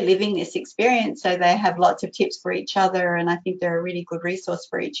 they're living this experience, so they have lots of tips for each other, and I think they're a really good resource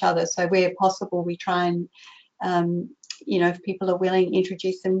for each other. So where possible, we try and, if people are willing,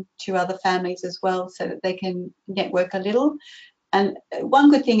 introduce them to other families as well, so that they can network a little. And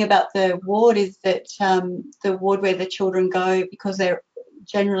one good thing about the ward is that the ward where the children go, because they're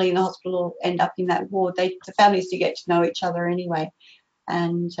generally in the hospital, end up in that ward, the families do get to know each other anyway,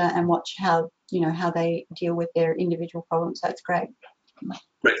 and watch how they deal with their individual problems. So it's great.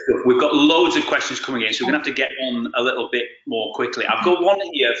 Great stuff. We've got loads of questions coming in, so we're going to have to get on a little bit more quickly. I've got one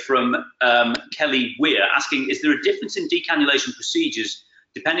here from Kelly Weir asking, is there a difference in decannulation procedures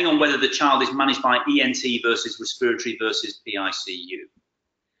depending on whether the child is managed by ENT versus respiratory versus PICU?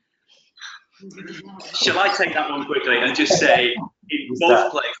 Shall I take that one quickly and just say, in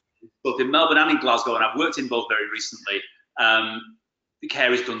both places, both in Melbourne and in Glasgow, and I've worked in both very recently, the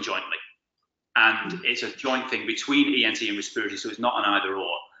care is done jointly. And it's a joint thing between ENT and respiratory, so it's not an either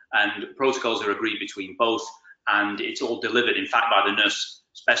or. And protocols are agreed between both, and it's all delivered, in fact, by the nurse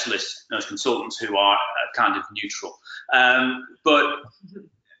specialists, nurse consultants, who are kind of neutral. But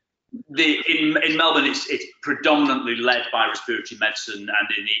in Melbourne, it's predominantly led by respiratory medicine,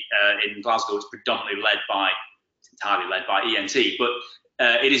 and in Glasgow, it's entirely led by ENT. But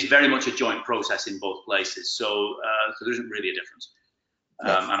it is very much a joint process in both places, so there isn't really a difference.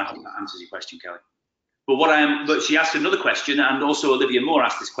 Yes. And I hope that answers your question, Kelly. But she asked another question, and also Olivia Moore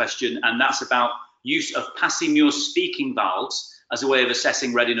asked this question, and that's about use of Passimure speaking valves as a way of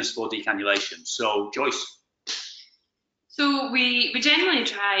assessing readiness for decannulation. So, Joyce. So we generally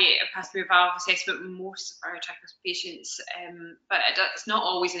try a Passimure valve assessment with most of our tracheostomy patients, but it's not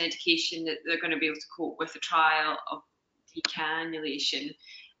always an indication that they're going to be able to cope with the trial of decannulation.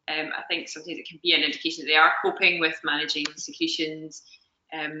 I think sometimes it can be an indication that they are coping with managing secretions.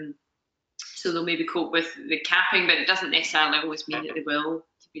 So they'll maybe cope with the capping, but it doesn't necessarily always mean that they will,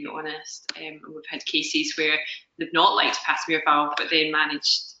 to be honest. And we've had cases where they've not liked a Passimure valve, but then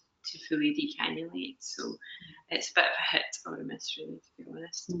managed to fully decannulate. So it's a bit of a hit or a miss, really, to be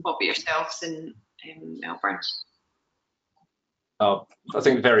honest. What about yourselves in Melbourne? Oh, I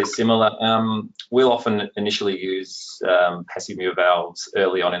think very similar. We'll often initially use passive Muir valves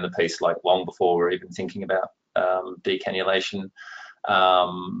early on in the piece, like long before we're even thinking about decannulation.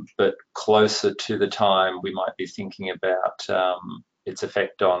 But closer to the time, we might be thinking about its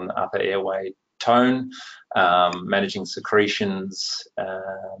effect on upper airway tone, managing secretions,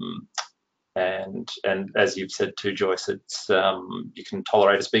 and as you've said too, Joyce, it's you can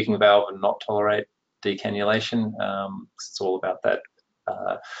tolerate a speaking valve and not tolerate decannulation. It's all about that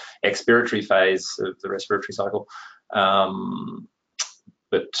expiratory phase of the respiratory cycle.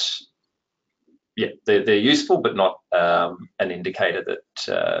 But yeah, they're useful, but not an indicator that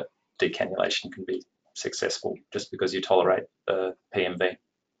decannulation can be successful just because you tolerate PMV.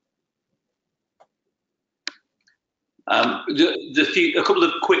 A couple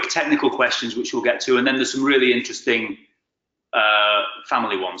of quick technical questions which we'll get to, and then there's some really interesting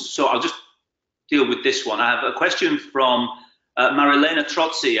family ones. So I'll just deal with this one. I have a question from Marilena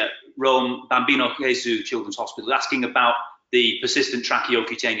Trozzi at Rome Bambino Gesù Children's Hospital asking about the persistent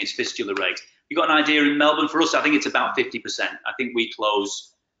tracheocutaneous fistula rate. You got an idea in Melbourne? For us, I think it's about 50%. I think we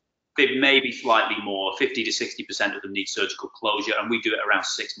close maybe slightly more, 50 to 60% of them need surgical closure, and we do it around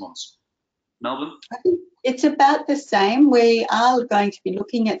 6 months. Melbourne? I think it's about the same. We are going to be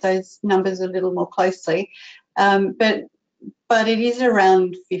looking at those numbers a little more closely, but it is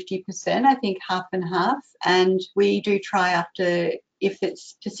around 50%, I think half and half, and we do try after, if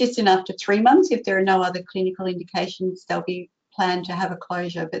it's persistent after 3 months, if there are no other clinical indications, they'll be planned to have a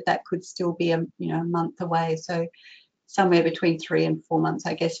closure, but that could still be a month away, so somewhere between 3 and 4 months,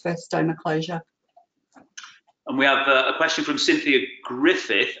 I guess, for stoma closure. And we have a question from Cynthia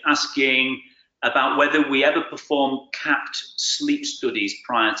Griffith asking about whether we ever perform capped sleep studies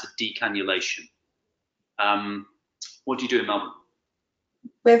prior to decannulation. What do you do in Melbourne?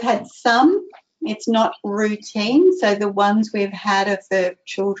 We've had some. It's not routine. So the ones we've had are for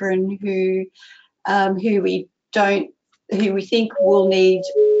children who we think will need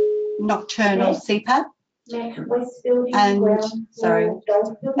nocturnal CPAP.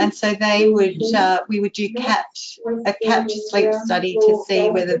 And so they would we would do a capped sleep study to see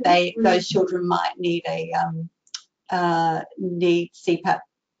whether those children might need need CPAP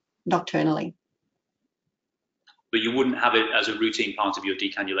nocturnally. But you wouldn't have it as a routine part of your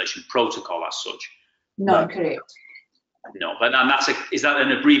decannulation protocol as such? No, correct. No, but is that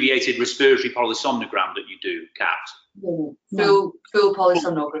an abbreviated respiratory polysomnogram that you do, capped? Full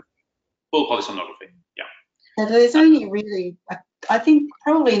polysomnography. Full polysomnography, yeah. So there's only really, I think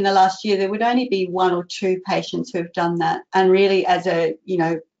probably in the last year, there would only be 1 or 2 patients who have done that. And really as a,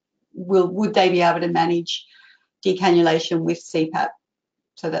 would they be able to manage decannulation with CPAP?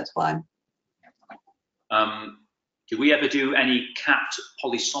 So that's why. Do we ever do any capped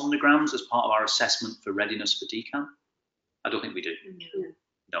polysomnograms as part of our assessment for readiness for decan? I don't think we do.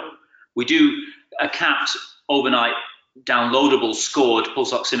 No. We do a capped overnight downloadable scored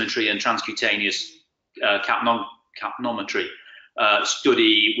pulse oximetry and transcutaneous capnometry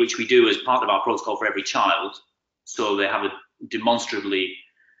study, which we do as part of our protocol for every child. So they have a demonstrably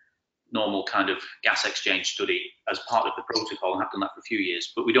normal kind of gas exchange study as part of the protocol, and have done that for a few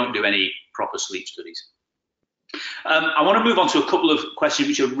years, but we don't do any proper sleep studies. I want to move on to a couple of questions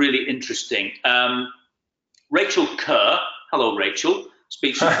which are really interesting. Rachel Kerr, hello Rachel,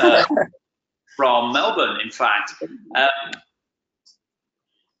 speaks from Melbourne, in fact.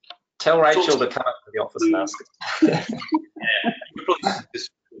 Tell Rachel to come up to the office and ask us. Yeah.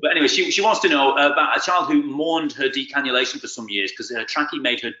 But anyway, she wants to know about a child who mourned her decannulation for some years because her trachea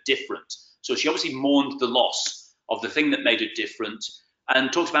made her different. So she obviously mourned the loss of the thing that made her different,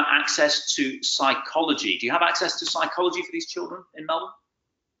 and talks about access to psychology. Do you have access to psychology for these children in Melbourne?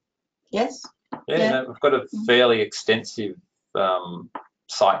 Yes. Yeah. We've got a fairly extensive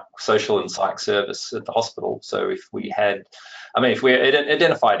social and psych service at the hospital. So if we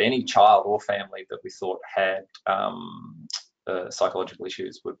identified any child or family that we thought had psychological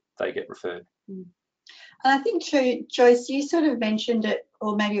issues, would they get referred? And I think too, Joyce, you sort of mentioned it,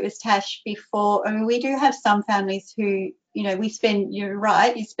 or maybe it was Tash before. I mean, we do have some families who, you're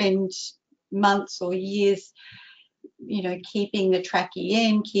right, you spend months or years, keeping the trachea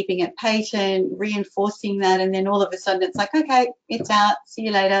in, keeping it patent, reinforcing that, and then all of a sudden it's like, okay, it's out, see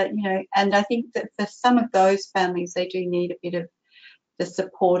you later, and I think that for some of those families, they do need a bit of the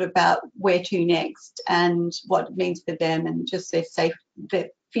support about where to next and what it means for them, and just the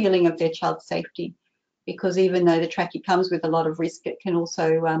feeling of their child's safety, because even though the trachea comes with a lot of risk, it can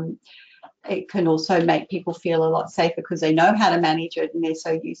also it can also make people feel a lot safer because they know how to manage it and they're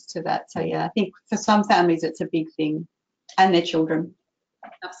so used to that. So yeah, I think for some families it's a big thing, and their children.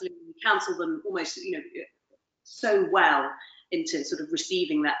 Absolutely, we counsel them almost, so well into sort of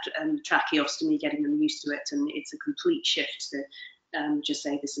receiving that tracheostomy, getting them used to it, and it's a complete shift to just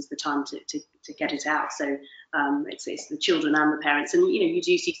say this is the time to get it out. So it's the children and the parents, and you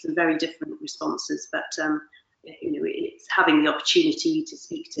do see some very different responses, but it's having the opportunity to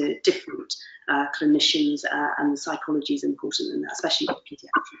speak to different clinicians, and psychology is important in that, especially with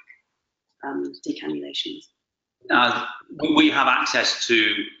paediatric decannulations. We have access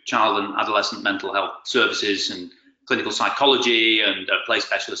to child and adolescent mental health services and clinical psychology and play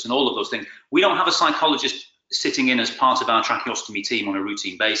specialists and all of those things. We don't have a psychologist sitting in as part of our tracheostomy team on a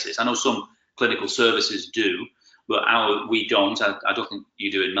routine basis. I know some clinical services do, but we don't. I don't think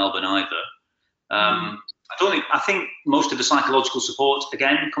you do in Melbourne either. I think most of the psychological support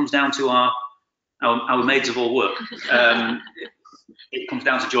again comes down to our maids of all work. It comes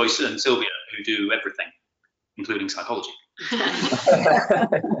down to Joyce and Sylvia, who do everything, including psychology.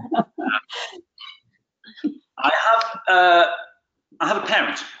 I have a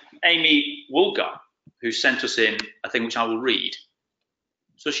parent, Amy Woolgar, who sent us in a thing which I will read.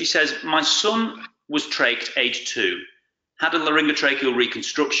 So she says, my son was trached age 2, had a laryngotracheal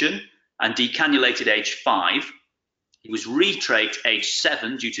reconstruction and decannulated age 5. He was retrached age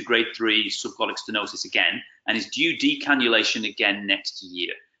 7 due to grade 3 subglottic stenosis again, and is due decannulation again next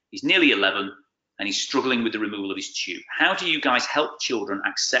year. He's nearly 11 and he's struggling with the removal of his tube. How do you guys help children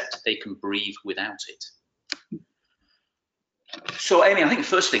accept they can breathe without it? So, Amy, I think the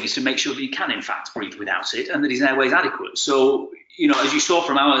first thing is to make sure that he can, in fact, breathe without it and that his airway is adequate. So, as you saw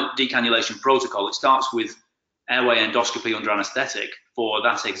from our decannulation protocol, it starts with airway endoscopy under anaesthetic for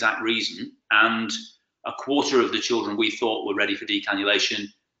that exact reason. And a quarter of the children we thought were ready for decannulation,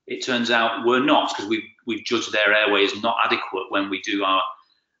 it turns out were not, because we've judged their airway as not adequate when we do our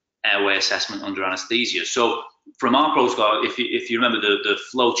airway assessment under anaesthesia. So, from our protocol, if you remember the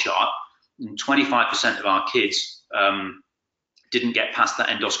flow chart, 25% of our kids didn't get past that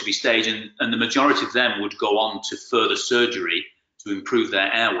endoscopy stage, and the majority of them would go on to further surgery to improve their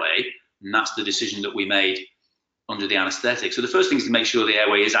airway, and that's the decision that we made under the anaesthetic. So the first thing is to make sure the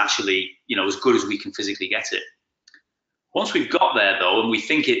airway is actually, as good as we can physically get it. Once we've got there, though, and we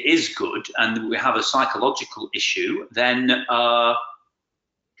think it is good, and we have a psychological issue, then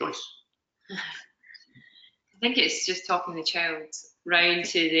Joyce. I think it's just talking the child round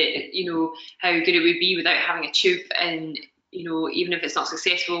to the, how good it would be without having a tube, and even if it's not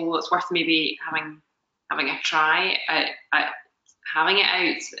successful, well, it's worth maybe having a try at having it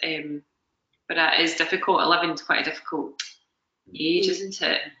out. But it is difficult. 11 is quite a difficult age, isn't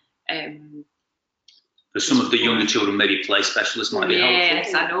it? For some of the younger children, maybe play specialists might be helpful.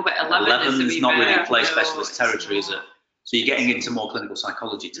 Yes, I know, but 11 is not really play specialist territory, is it? So you're getting into more clinical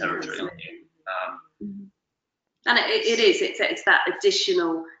psychology territory, aren't you? And it is. It's that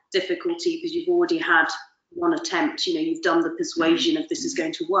additional difficulty because you've already had one attempt. You've done the persuasion of this is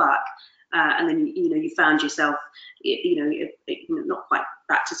going to work, and then you found yourself, not quite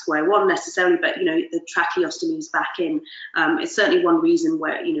back to square one necessarily, but the tracheostomy is back in. It's certainly one reason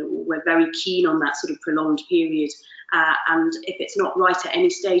where we're very keen on that sort of prolonged period. And if it's not right at any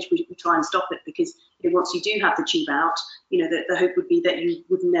stage, we try and stop it, because once you do have the tube out, the hope would be that you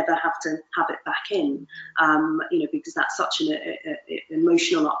would never have to have it back in, because that's such an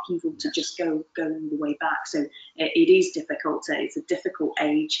emotional upheaval to just go all the way back. So it is difficult. It's a difficult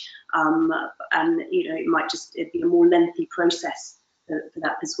age, and it might just be a more lengthy process for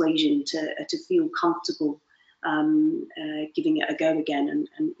that persuasion to feel comfortable giving it a go again,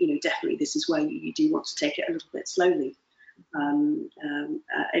 and definitely this is where you do want to take it a little bit slowly.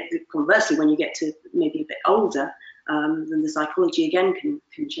 Conversely, when you get to maybe a bit older, then the psychology again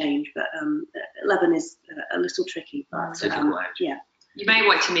can change, but 11 is a little tricky. But yeah, you might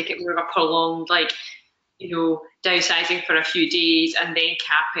want to make it more of a prolonged, downsizing for a few days and then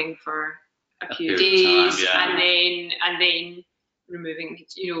capping for a few days, and then removing,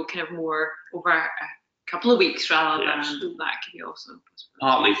 kind of more over a couple of weeks rather than that can be also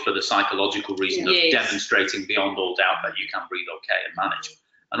partly for the psychological reason of demonstrating beyond all doubt that you can breathe okay and manage,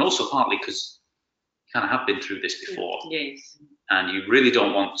 and also partly because you kind of have been through this before, and you really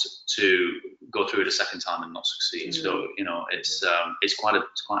don't want to go through it a second time and not succeed. So it's quite an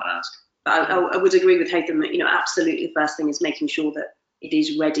ask. I would agree with Haytham that absolutely the first thing is making sure that it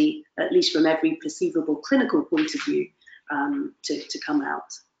is ready, at least from every perceivable clinical point of view, to come out.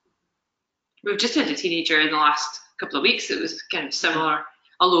 We've just had a teenager in the last couple of weeks that was kind of similar,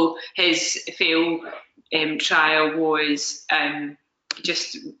 although his fail trial was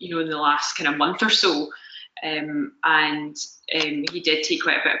just, you know, in the last kind of month or so. And he did take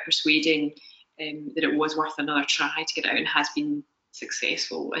quite a bit of persuading that it was worth another try to get out, and has been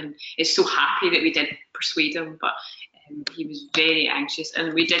successful, and is so happy that we did persuade him. But he was very anxious,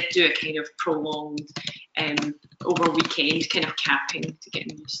 and we did do a kind of prolonged over weekend kind of capping to get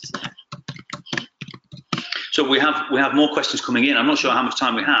him used to that. So we have more questions coming in. I'm not sure how much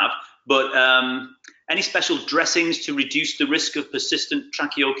time we have, but any special dressings to reduce the risk of persistent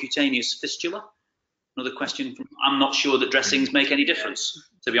tracheocutaneous fistula? Another question. I'm not sure that dressings make any difference,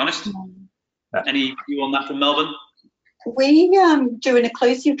 to be honest. Any view on that from Melbourne? We do an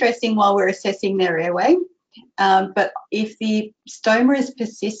occlusive dressing while we're assessing their airway, but if the stoma is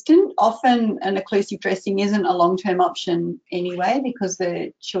persistent, often an occlusive dressing isn't a long-term option anyway, because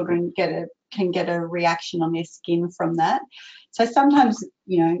the children can get a reaction on their skin from that. So sometimes,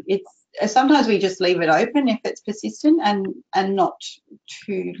 you know, sometimes we just leave it open if it's persistent and not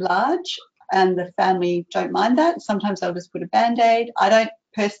too large, and the family don't mind that. Sometimes they'll just put a Band-Aid. I don't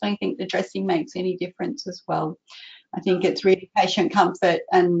personally think the dressing makes any difference as well. I think it's really patient comfort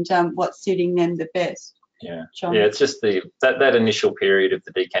and what's suiting them the best. Yeah, John? Yeah, it's just that initial period of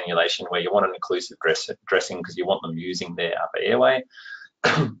the decannulation where you want an occlusive dressing because you want them using their upper airway,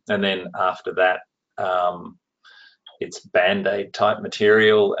 and then after that, it's Band-Aid type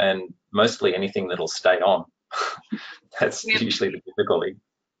material and mostly anything that'll stay on. That's usually the difficulty.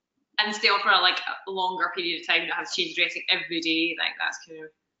 And stay on for like a longer period of time, not have to change dressing every day. Like that's kind of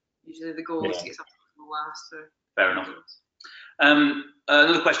usually the goal, is to get something that will last. So. Fair enough.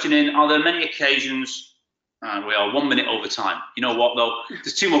 Another question in, are there many occasions, we are 1 minute over time. You know what though,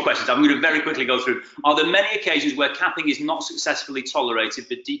 there's 2 more questions. I'm going to very quickly go through. Are there many occasions where capping is not successfully tolerated,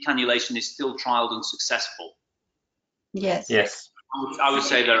 but decannulation is still trialled and successful? Yes. Yes. I would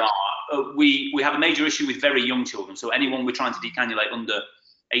say there are. We have a major issue with very young children. So anyone we're trying to decannulate under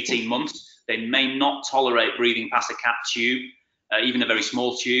 18 months, they may not tolerate breathing past a cap tube, even a very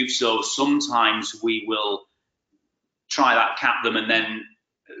small tube. So sometimes we will try that, cap them, and then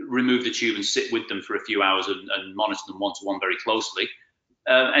remove the tube and sit with them for a few hours and monitor them one-to-one very closely.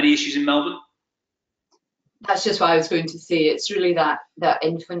 Any issues in Melbourne? That's just what I was going to say. It's really that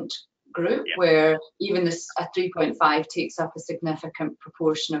infant group where even a 3.5 takes up a significant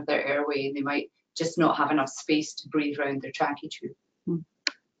proportion of their airway, and they might just not have enough space to breathe around their trachea tube.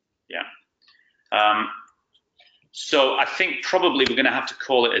 Yeah. So I think probably we're going to have to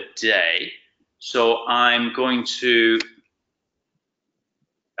call it a day. So I'm going to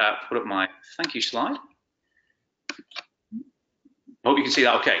put up my thank you slide. I hope you can see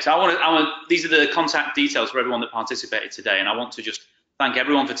that okay. So I want these are the contact details for everyone that participated today, and I want to just thank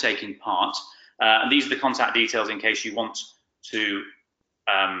everyone for taking part. And these are the contact details in case you want to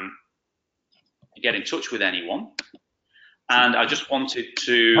get in touch with anyone. And I just wanted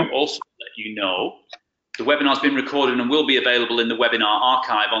to also let you know the webinar's been recorded and will be available in the webinar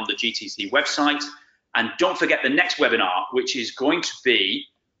archive on the GTC website. And don't forget the next webinar, which is going to be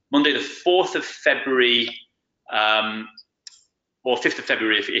Monday the 4th of February, or 5th of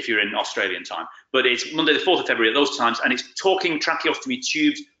February if you're in Australian time. But it's Monday the 4th of February at those times, and it's talking tracheostomy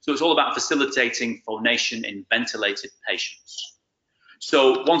tubes. So it's all about facilitating phonation in ventilated patients.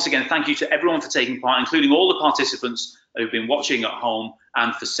 So once again, thank you to everyone for taking part, including all the participants who've been watching at home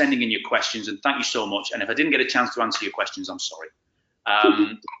and for sending in your questions. And thank you so much. And if I didn't get a chance to answer your questions, I'm sorry.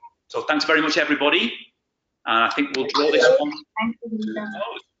 So thanks very much, everybody. And I think we'll draw this one.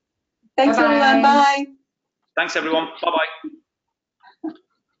 Thanks, everyone. Bye. Thanks, everyone. Bye-bye.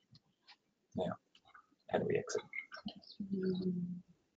 Now, how do we exit?